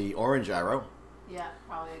follow the orange arrow. Yeah,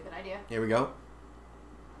 probably a good idea. Here we go.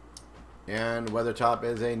 And Weathertop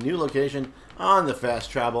is a new location on the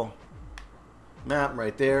fast travel map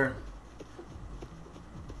right there.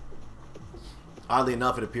 Oddly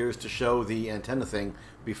enough, it appears to show the antenna thing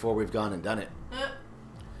before we've gone and done it.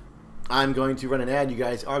 I'm going to run an ad. You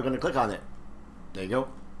guys are going to click on it. There you go.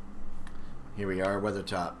 Here we are,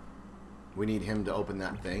 Weathertop. We need him to open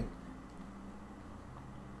that thing.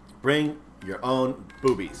 Bring your own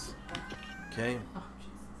boobies. Okay. Oh,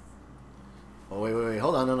 Jesus. Oh, wait.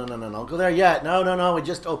 Hold on. No. Don't go there yet. No. We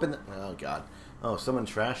just opened the... Oh, God. Oh, someone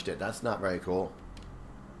trashed it. That's not very cool.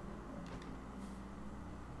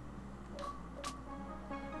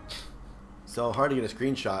 So hard to get a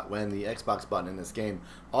screenshot when the Xbox button in this game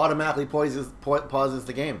automatically pauses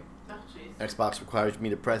the game. Oh, jeez. Xbox requires me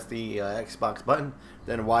to press the Xbox button,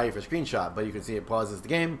 then Y for screenshot, but you can see it pauses the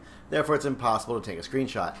game, therefore it's impossible to take a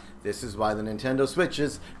screenshot. This is why the Nintendo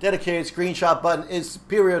Switch's dedicated screenshot button is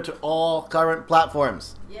superior to all current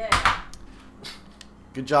platforms. Yeah.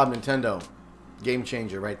 Good job, Nintendo. Game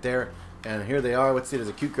changer right there. And here they are. Let's see, there's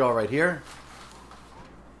a cute girl right here.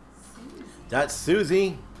 Susie. That's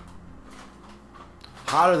Susie.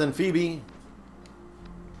 Hotter than Phoebe.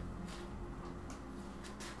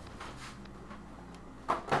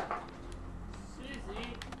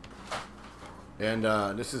 Susie. And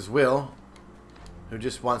this is Will, who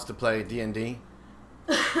just wants to play D&D.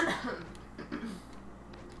 And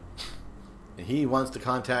he wants to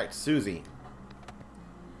contact Susie,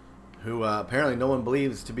 who apparently no one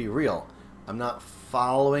believes to be real. I'm not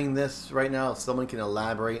following this right now. If someone can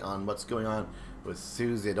elaborate on what's going on with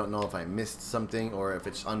Susie, I don't know if I missed something or if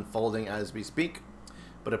it's unfolding as we speak.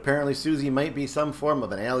 But apparently Susie might be some form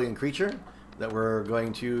of an alien creature that we're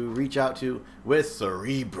going to reach out to with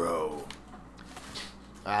Cerebro.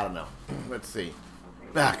 I don't know. Let's see.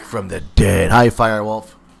 Back from the dead. Hi,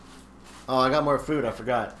 Firewolf. Oh, I got more food. I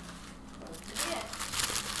forgot.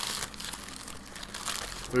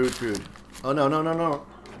 Food. Oh, no.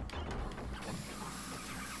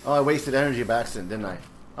 Oh, I wasted energy by accident, didn't I?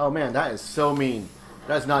 Oh, man, that is so mean.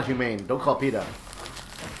 That's not humane. Don't call PETA.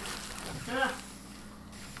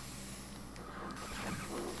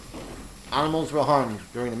 Animals were harmed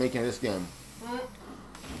during the making of this game.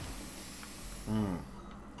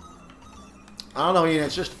 I don't know, Ian.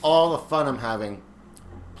 It's just all the fun I'm having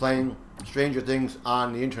playing Stranger Things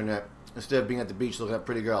on the internet instead of being at the beach looking at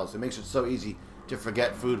pretty girls. It makes it so easy to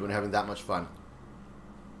forget food when having that much fun.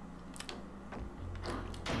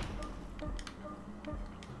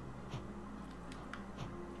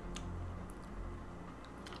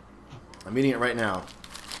 I'm eating it right now.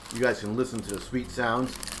 You guys can listen to the sweet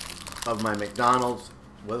sounds of my McDonald's.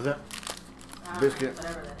 What is it? Biscuit.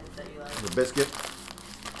 Whatever that is that you like. The biscuit.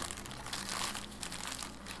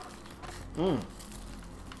 Mmm.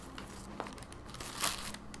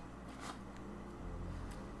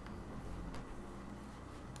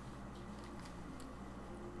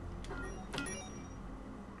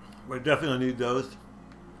 We definitely need those.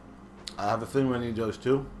 I have a feeling we need those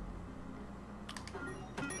too.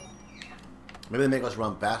 Maybe they make us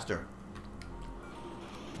run faster.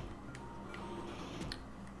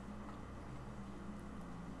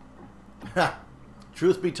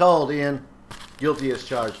 Truth be told, Ian, guilty as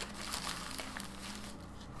charged.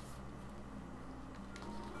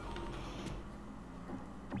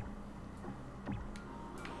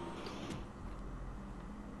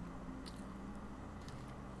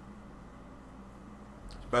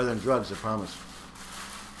 It's better than drugs, I promise.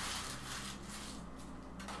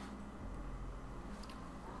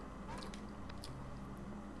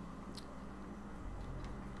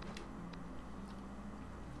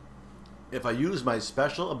 If I use my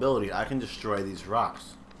special ability, I can destroy these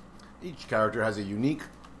rocks. Each character has a unique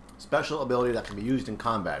special ability that can be used in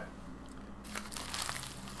combat.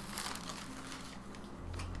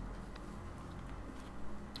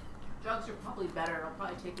 Drugs are probably better. It'll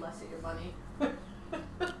probably take less of your money.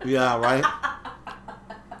 Yeah, right?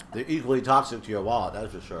 They're equally toxic to your wallet,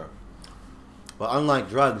 that's for sure. But unlike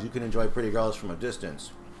drugs, you can enjoy pretty girls from a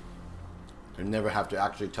distance. You never have to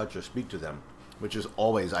actually touch or speak to them, which is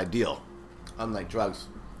always ideal. Unlike drugs,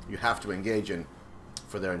 you have to engage in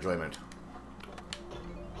for their enjoyment.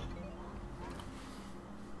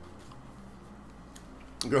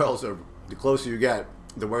 Girls are, the closer you get,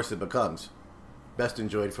 the worse it becomes. Best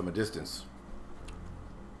enjoyed from a distance.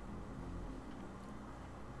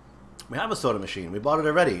 We have a soda machine. We bought it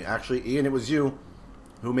already. Actually, Ian, it was you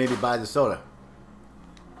who made me buy the soda.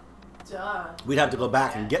 Duh. We'd have to go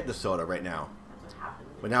back and get the soda right now. That's what happened.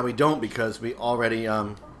 But now we don't because we already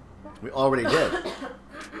did.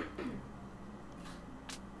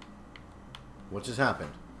 What just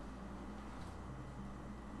happened?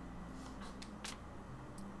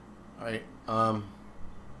 Alright, I'm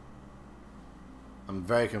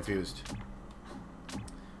very confused.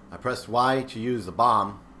 I pressed Y to use the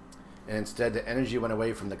bomb, and instead the energy went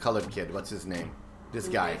away from the colored kid. What's his name? This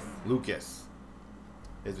guy, Lucas.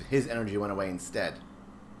 His energy went away instead.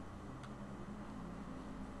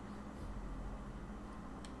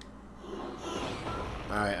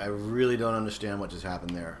 Alright, I really don't understand what just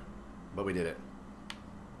happened there. But we did it.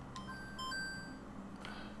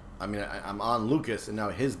 I mean, I'm on Lucas, and now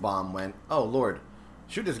his bomb went... Oh, Lord.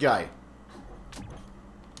 Shoot this guy.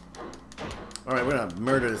 Alright, we're gonna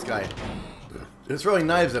murder this guy. They're throwing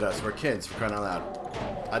knives at us. We're kids, for crying out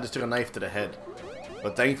loud. I just took a knife to the head.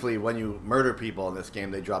 But thankfully, when you murder people in this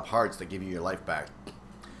game, they drop hearts that give you your life back.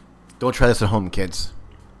 Don't try this at home, kids.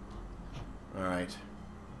 Alright.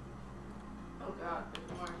 Oh god,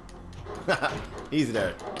 there's more. Easy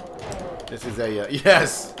there. This is a...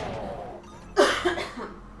 yes!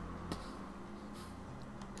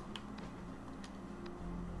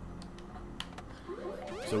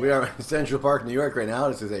 So we are in Central Park, New York right now.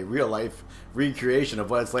 This is a real-life recreation of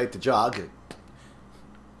what it's like to jog.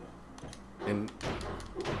 And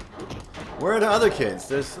where are the other kids?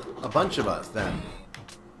 There's a bunch of us then.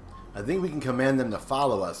 I think we can command them to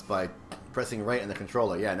follow us by pressing right on the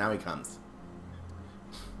controller. Yeah, now he comes.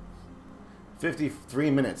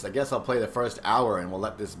 53 minutes. I guess I'll play the first hour and we'll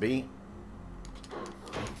let this be.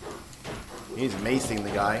 He's macing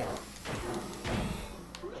the guy.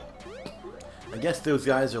 I guess those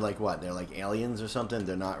guys are like what? They're like aliens or something?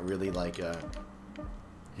 They're not really like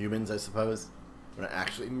humans, I suppose. We're not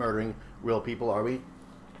actually murdering real people, are we?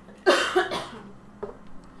 I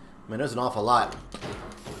mean, there's an awful lot.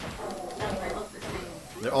 They look the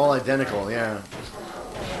same. They're all identical, yeah.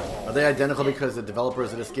 Are they identical because the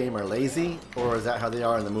developers of this game are lazy? Or is that how they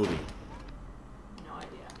are in the movie? No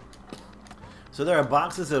idea. So there are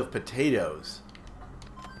boxes of potatoes.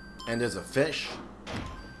 And there's a fish.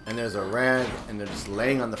 And there's a rag. And they're just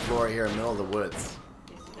laying on the floor here in the middle of the woods.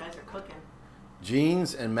 These guys are cooking.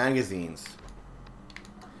 Jeans and magazines.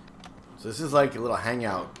 So this is like a little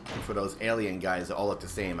hangout for those alien guys that all look the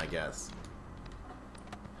same, I guess.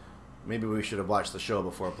 Maybe we should have watched the show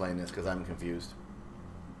before playing this because I'm confused.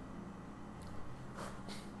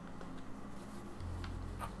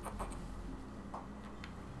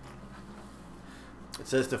 It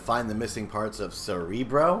says to find the missing parts of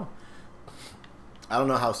Cerebro. I don't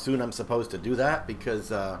know how soon I'm supposed to do that because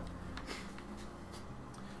so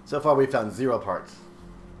far we found 0 parts.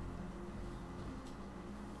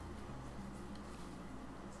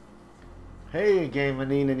 Hey, Game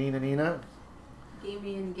Nina, Nina, Nina.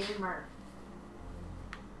 Gamey and Gamer.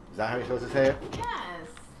 Is that how you're supposed to say it? Yes.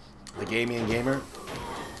 The Gamey and Gamer?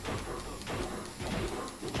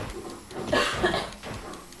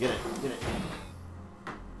 Get it, get it.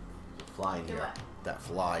 There's a fly in Do here. what? That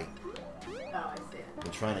fly. Oh, I see it. I've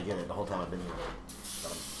been trying to get it the whole time I've been here.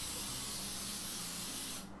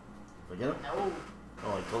 Did I get it? No.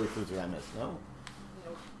 Oh, I totally flew through that mist. No?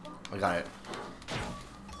 Nope. I got it.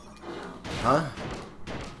 Huh?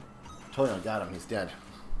 Totally, I got him. He's dead.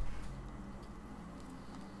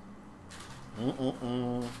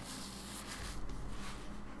 Mm-mm-mm.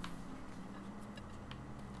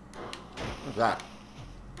 What's that?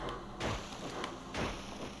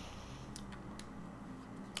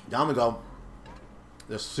 Down we go.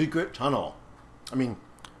 The secret tunnel. I mean,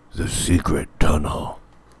 the secret tunnel.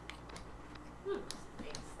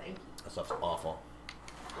 Thanks, thank you. That stuff's awful.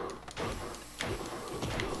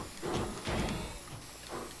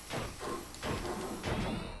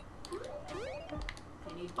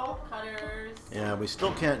 You need bolt cutters. Yeah, we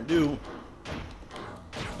still can't do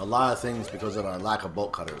a lot of things because of our lack of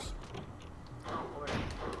bolt cutters. Oh, Lord.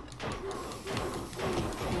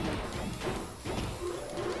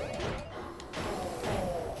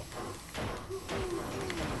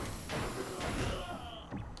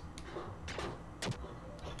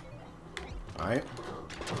 Alright.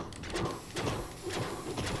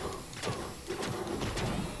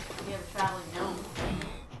 We have a traveling gnome.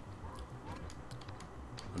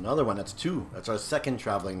 Another one. That's two. That's our second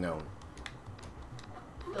traveling gnome.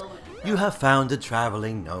 Filled with You have found a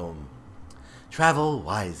traveling gnome. Travel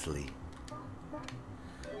wisely.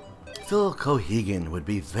 Phil Cohegan would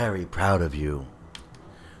be very proud of you.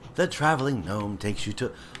 The traveling gnome takes you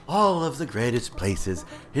to all of the greatest places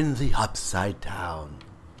in the Upside Down.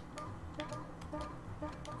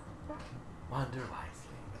 Wander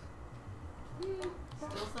wisely.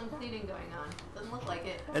 Still some cleaning going on. Doesn't look like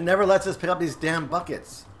it. It never lets us pick up these damn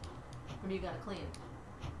buckets. What do you gotta clean?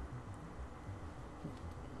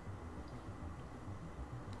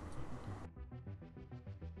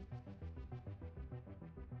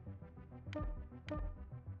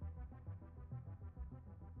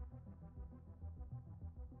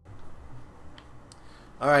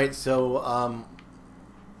 Alright, so,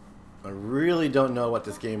 I really don't know what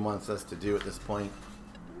this game wants us to do at this point.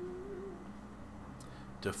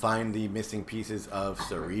 To find the missing pieces of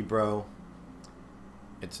Cerebro.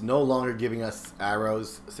 It's no longer giving us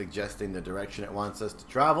arrows suggesting the direction it wants us to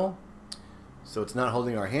travel. So it's not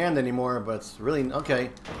holding our hand anymore, but it's really,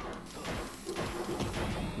 okay.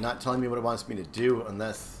 Not telling me what it wants me to do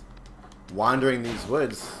unless wandering these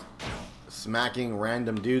woods, smacking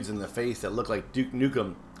random dudes in the face that look like Duke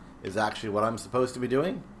Nukem is actually what I'm supposed to be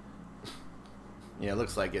doing. Yeah, it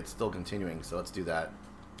looks like it's still continuing, so let's do that.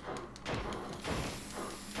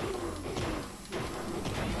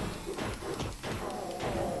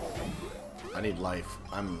 I need life.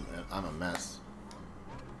 I'm a mess.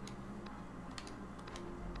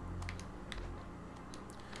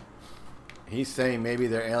 He's saying maybe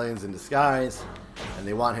they're aliens in disguise and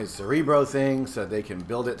they want his Cerebro thing so they can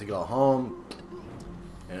build it to go home.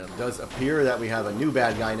 And it does appear that we have a new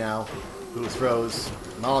bad guy now who throws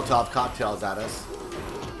Molotov cocktails at us.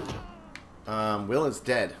 Will is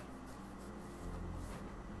dead.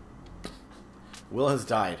 Will has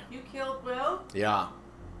died. You killed Will? Yeah.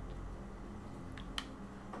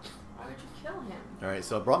 Why would you kill him? Alright,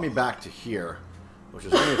 so it brought me back to here, which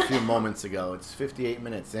was only a few moments ago. It's 58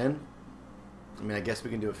 minutes in. I mean, I guess we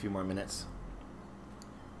can do a few more minutes.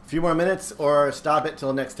 A few more minutes or stop it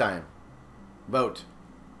till next time. Vote.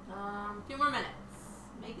 A few more minutes.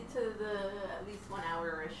 Make it to the at least 1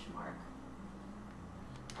 hour-ish mark.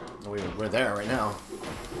 We're there right now.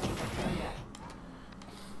 Yeah.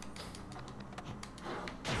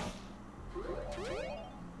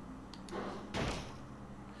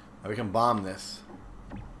 We can bomb this.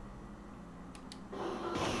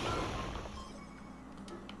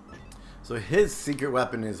 So his secret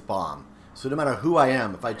weapon is bomb. So no matter who I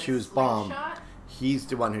am, if I choose bomb, Slingshot? he's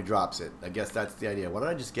the one who drops it. I guess that's the idea. What did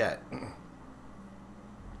I just get? I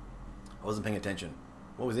wasn't paying attention.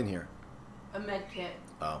 What was in here? A med kit.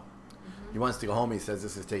 Oh. He wants to go home. He says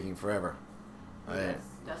this is taking forever. Yes,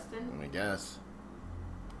 Dustin? I guess.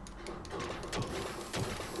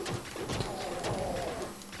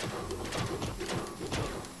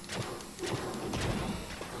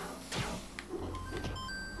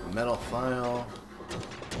 Metal file.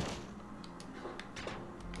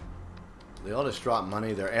 They all just drop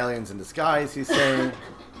money. They're aliens in disguise, he's saying.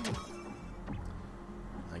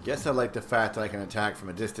 I guess I like the fact that I can attack from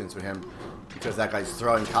a distance with him because that guy's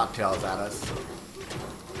throwing cocktails at us.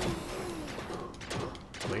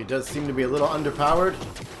 Well, he does seem to be a little underpowered.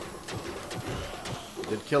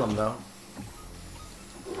 Did kill him though.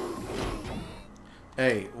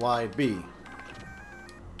 A, Y, B.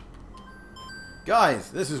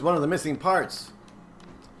 Guys, this is one of the missing parts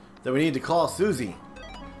that we need to call Susie.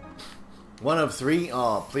 1 of 3?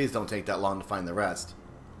 Oh, please don't take that long to find the rest.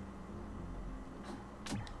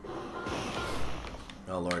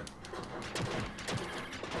 Oh, Lord.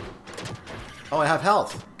 Oh, I have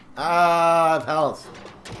health. Ah, I have health.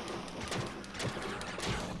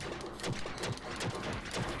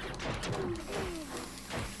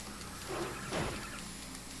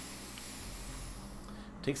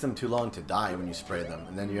 Takes them too long to die when you spray them,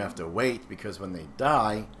 and then you have to wait because when they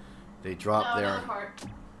die, they drop their...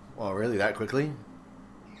 Oh, really? That quickly?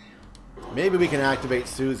 Maybe we can activate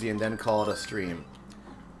Susie and then call it a stream.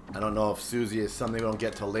 I don't know if Susie is something we don't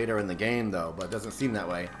get till later in the game, though, but it doesn't seem that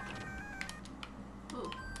way.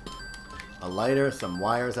 Ooh. A lighter, some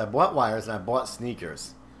wires. I bought wires and I bought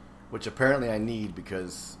sneakers, which apparently I need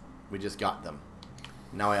because we just got them.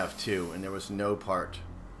 Now I have 2, and there was no part.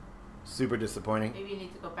 Super disappointing. Maybe you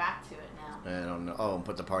need to go back to it now. I don't know. Oh, and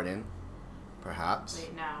put the part in? Perhaps.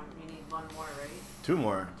 Wait, no. You need 1 more, right? 2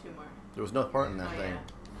 more. 2 more. There was no part in that thing.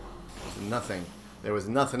 Yeah. Nothing. There was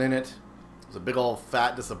nothing in it. It was a big old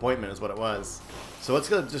fat disappointment is what it was. So let's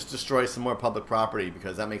go just destroy some more public property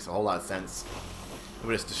because that makes a whole lot of sense.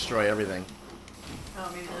 We'll just destroy everything.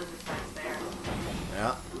 Oh, maybe those are parts there.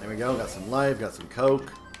 Yeah, there we go. Got some life, got some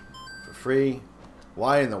coke for free.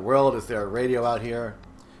 Why in the world is there a radio out here?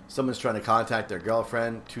 Someone's trying to contact their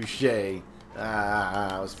girlfriend. Touché. Ah,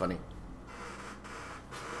 that was funny.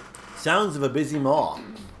 Sounds of a busy mall.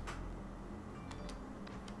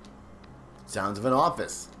 Sounds of an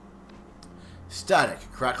office. Static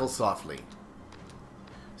crackles softly.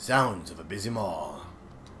 Sounds of a busy mall.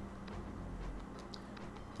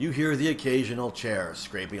 You hear the occasional chair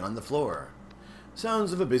scraping on the floor.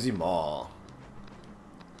 Sounds of a busy mall.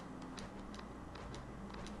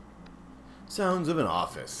 Sounds of an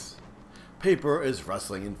office. Paper is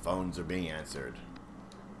rustling and phones are being answered.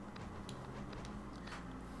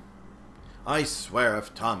 I swear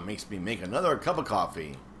if Tom makes me make another cup of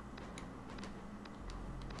coffee.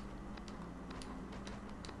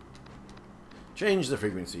 Change the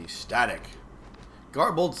frequency. Static.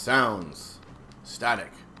 Garbled sounds.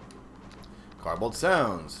 Static. Garbled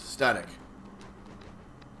sounds. Static.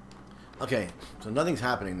 Okay, so nothing's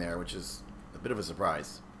happening there, which is a bit of a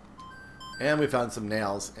surprise. And we found some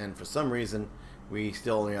nails, and for some reason, we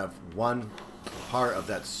still only have 1 part of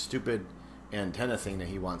that stupid antenna thing that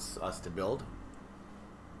he wants us to build.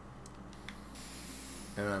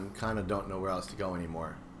 And I kind of don't know where else to go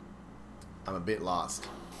anymore. I'm a bit lost.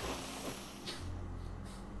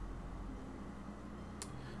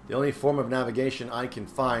 The only form of navigation I can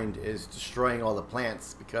find is destroying all the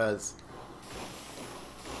plants because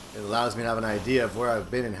it allows me to have an idea of where I've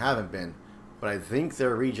been and haven't been. But I think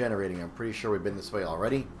they're regenerating. I'm pretty sure we've been this way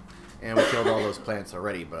already. And we killed all those plants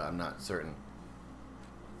already, but I'm not certain.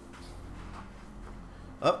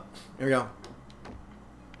 Oh, here we go.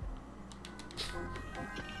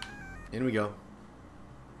 In we go.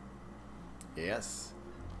 Yes.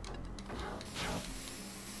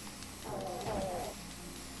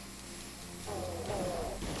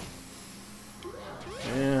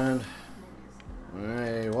 And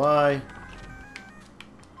hey, why?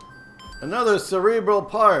 Another cerebral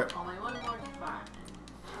part. Only 1 more to find.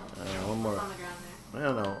 1 more. On the ground there. I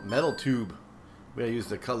don't know. Metal tube. We gotta use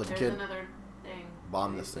the colored There's kid. another thing.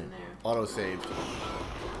 Bomb this thing. In there. Auto saved.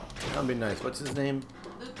 That'd be nice. What's his name?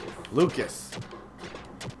 Lucas. Lucas.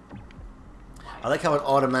 I like how it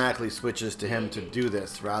automatically switches to him to do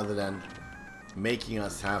this rather than making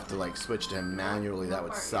us have to like switch to him manually. That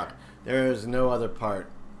would suck. There's no other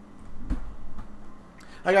part.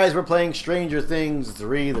 Hi guys, we're playing Stranger Things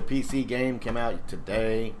 3. The PC game came out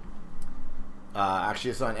today.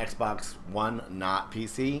 Actually, it's on Xbox One, not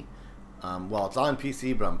PC. Well, it's on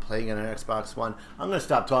PC, but I'm playing it on Xbox One. I'm going to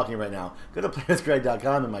stop talking right now. Go to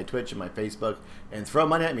playersgreg.com and my Twitch and my Facebook and throw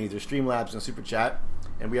money at me. There's Streamlabs and Super Chat.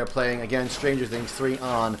 And we are playing, again, Stranger Things 3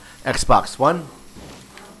 on Xbox One.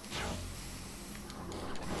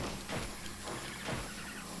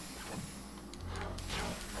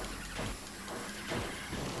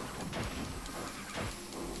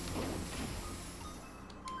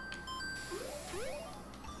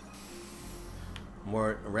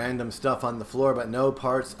 More random stuff on the floor, but no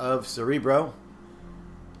parts of Cerebro.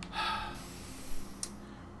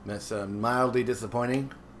 That's mildly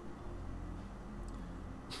disappointing.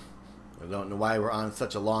 I don't know why we're on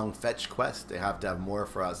such a long fetch quest. They have to have more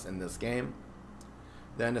for us in this game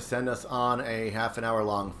than to send us on a half-an-hour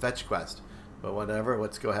long fetch quest. But whatever,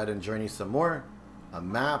 let's go ahead and journey some more. A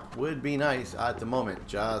map would be nice at the moment,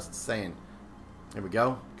 just saying. Here we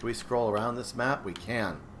go. Can we scroll around this map? We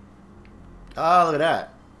can. Oh, look at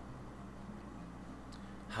that.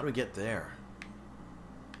 How do we get there?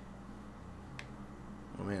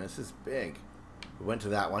 Oh man, this is big. We went to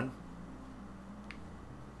that one.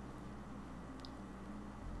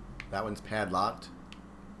 That one's padlocked.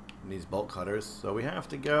 And these bolt cutters. So we have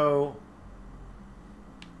to go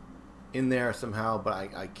in there somehow, but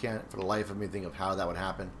I can't for the life of me think of how that would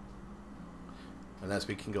happen. Unless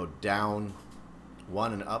we can go down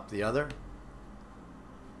one and up the other.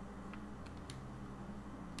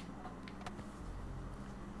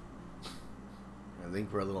 I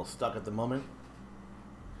think we're a little stuck at the moment.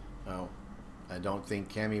 Oh, I don't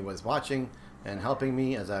think Cammie was watching and helping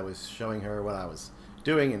me as I was showing her what I was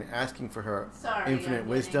doing and asking for her infinite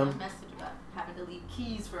wisdom. A message about having to leave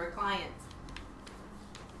keys for a client.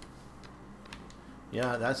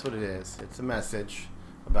 Yeah, that's what it is. It's a message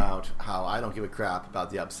about how I don't give a crap about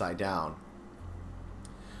the upside down.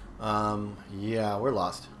 Yeah, we're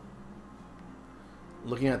lost.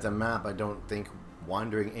 Looking at the map, I don't think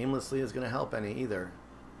wandering aimlessly is going to help any either.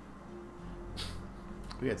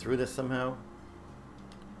 Can we get through this somehow?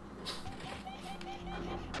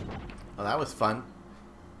 Oh, that was fun.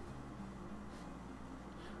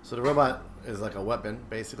 So the robot is like a weapon,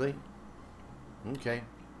 basically. Okay.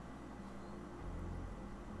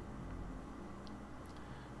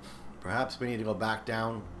 Perhaps we need to go back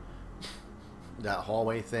down that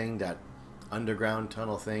hallway thing, that underground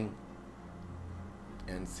tunnel thing,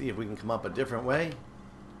 and see if we can come up a different way.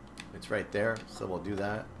 It's right there, so we'll do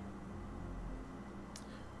that.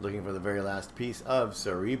 Looking for the very last piece of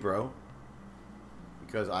Cerebro,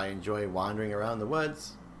 because I enjoy wandering around the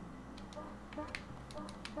woods.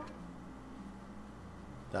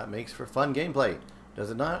 That makes for fun gameplay, does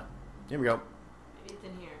it not? Here we go. Maybe it's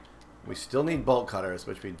in here. We still need bolt cutters,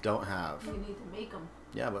 which we don't have. You need to make them.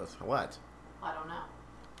 Yeah, but what? I don't know.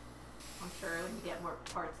 I'm sure when you get more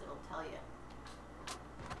parts, it'll tell you.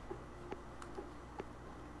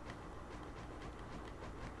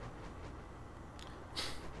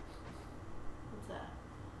 What's that?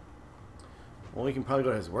 Well, we can probably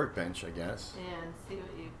go to his workbench, I guess. And see what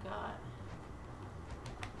you've got.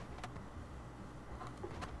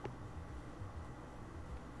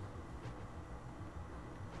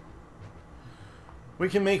 We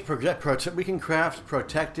can make we can craft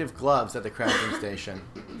protective gloves at the crafting station.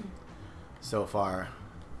 So far.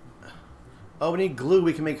 Oh, we need glue.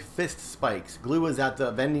 We can make fist spikes. Glue is at the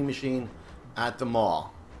vending machine at the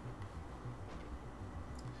mall.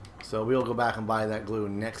 So we'll go back and buy that glue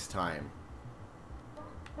next time.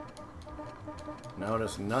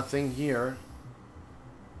 Notice nothing here.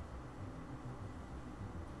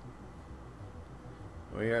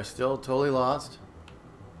 We are still totally lost.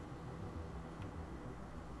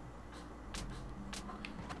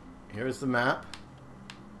 Here's the map.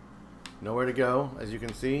 Nowhere to go, as you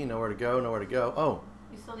can see. Nowhere to go, nowhere to go. Oh.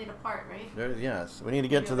 You still need a part, right? There's, yes. We need to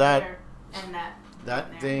get to that. And that.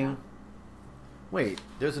 That thing. Wait,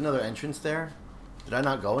 there's another entrance there? Did I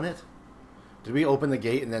not go in it? Did we open the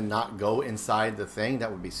gate and then not go inside the thing? That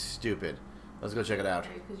would be stupid. Let's go check it out.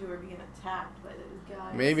 Because you were being attacked by those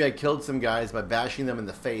guys. Maybe I killed some guys by bashing them in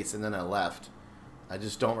the face and then I left. I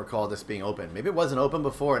just don't recall this being open. Maybe it wasn't open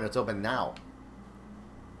before and it's open now.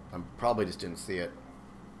 I probably just didn't see it.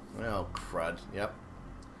 Oh, crud. Yep.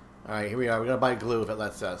 Alright, here we are. We're going to buy glue if it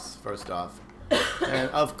lets us, first off. And,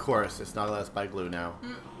 of course, it's not going to let us buy glue now.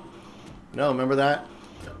 No, remember that?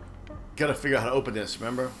 Got to figure out how to open this,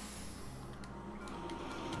 remember?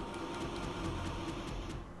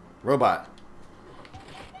 Robot.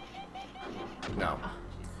 No.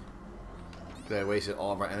 Did I wasted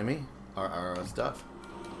all of our enemy? Our stuff?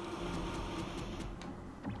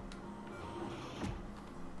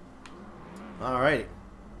 Alright.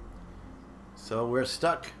 So we're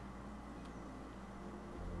stuck.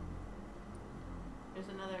 There's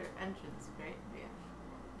another entrance, right? Yeah.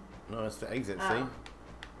 No, that's the exit, Oh.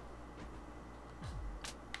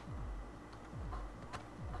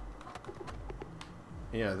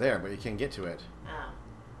 see? Yeah, there, but you can't get to it. Oh.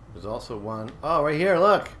 There's also one. Oh, right here,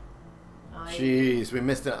 look! Oh, Jeez, we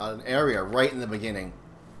missed an area right in the beginning.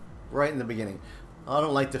 Right in the beginning. I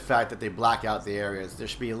don't like the fact that they black out the areas. There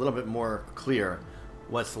should be a little bit more clear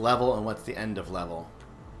what's level and what's the end of level.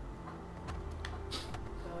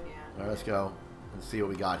 Oh, yeah. Alright, let's go and see what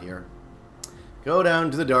we got here. Go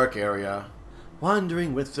down to the dark area.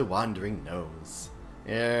 Wandering with the wandering nose.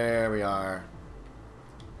 There we are.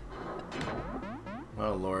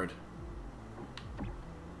 Oh, Lord.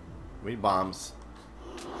 We need bombs.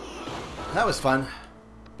 That was fun.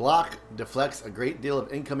 Block deflects a great deal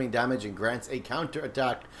of incoming damage and grants a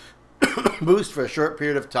counter-attack boost for a short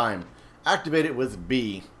period of time. Activate it with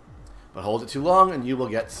B. But hold it too long and you will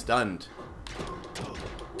get stunned.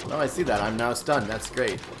 Oh, I see that. I'm now stunned. That's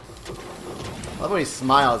great. I love when he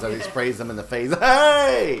smiles as he sprays them in the face.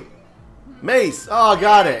 Hey! Mace! Oh,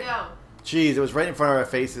 got it. Jeez, it was right in front of our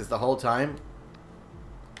faces the whole time.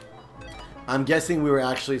 I'm guessing we were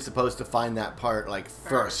actually supposed to find that part, like,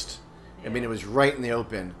 first. I mean, it was right in the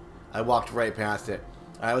open. I walked right past it.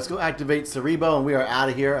 Alright, let's go activate Cerebo, and we are out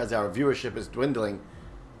of here as our viewership is dwindling.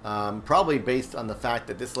 Probably based on the fact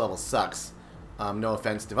that this level sucks. No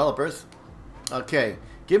offense, developers. Okay,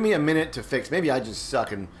 give me a minute to fix. Maybe I just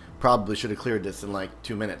suck and probably should have cleared this in, like,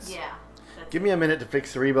 2 minutes. Yeah. Give me a minute to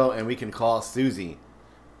fix Cerebo, and we can call Susie.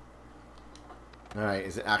 Alright,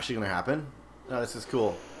 is it actually going to happen? Oh, this is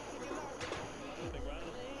cool.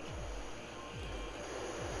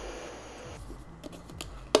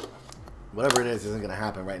 Whatever it is isn't going to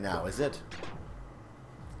happen right now, is it?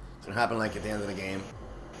 It's going to happen like at the end of the game.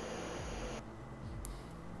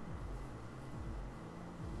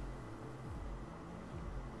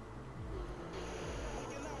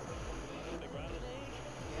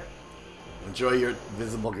 Yep. Enjoy your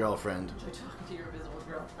visible girlfriend. Enjoy talking to your visible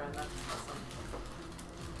girlfriend. That's awesome.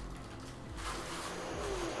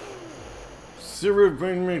 Sarah,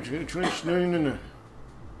 bring me to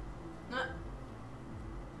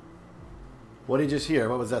What did you just hear?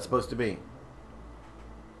 What was that supposed to be?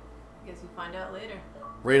 Guess you find out later.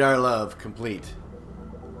 Radar love complete.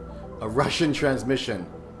 A Russian transmission.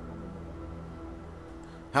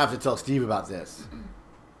 Have to tell Steve about this.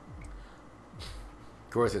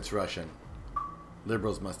 Of course it's Russian.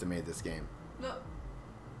 Liberals must have made this game. No.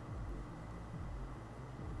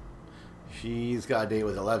 She's got a date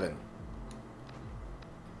with 11.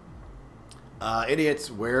 Idiots,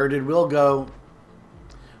 where did Will go?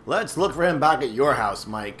 Let's look for him back at your house,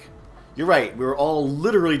 Mike. You're right, we were all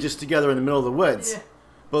literally just together in the middle of the woods. Yeah.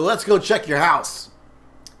 But let's go check your house.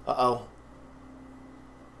 Uh-oh.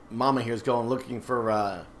 Mama here's going looking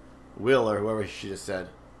for Will or whoever she just said.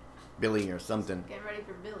 Billy or something. Get ready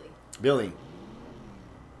for Billy. Billy.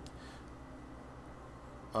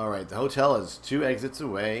 Alright, the hotel is 2 exits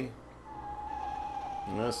away.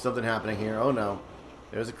 There's something happening here. Oh no.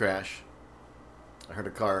 There's a crash. I heard a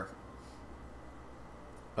car.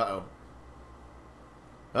 Uh-oh.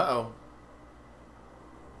 Uh-oh.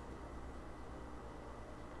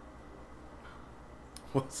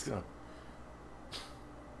 What's going on?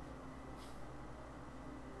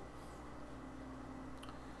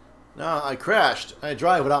 No, I crashed. I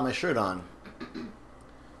drive without my shirt on. And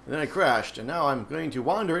then I crashed, and now I'm going to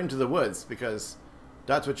wander into the woods, because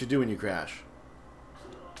that's what you do when you crash.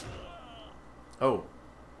 Oh.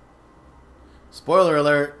 Spoiler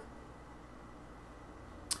alert.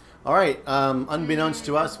 Alright, unbeknownst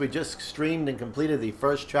to us, we just streamed and completed the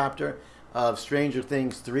first chapter of Stranger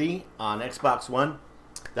Things 3 on Xbox One.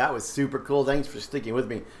 That was super cool. Thanks for sticking with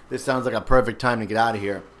me. This sounds like a perfect time to get out of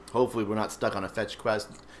here. Hopefully we're not stuck on a fetch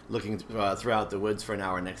quest looking throughout the woods for an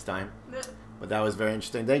hour next time. But that was very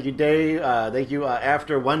interesting. Thank you, Dave. Thank you,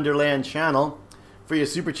 After Wonderland channel, for your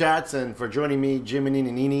super chats and for joining me, Jiminy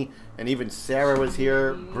and Nini, and even Sarah was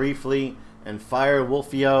here briefly, and Fire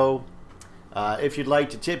Wolfio. If you'd like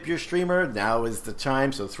to tip your streamer, now is the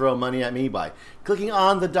time, so throw money at me by clicking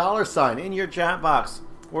on the $ in your chat box,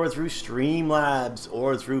 or through Streamlabs,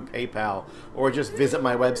 or through PayPal, or just visit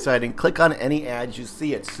my website and click on any ads you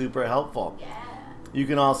see. It's super helpful. Yeah. You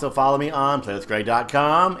can also follow me on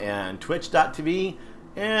playwithgreg.com and twitch.tv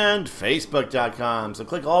and facebook.com. So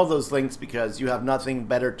click all those links because you have nothing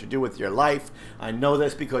better to do with your life. I know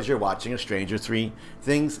this because you're watching a Stranger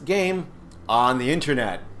Things game on the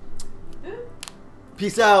internet.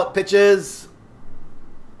 Peace out, pitches.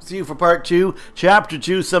 See you for part 2, chapter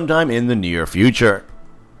 2 sometime in the near future.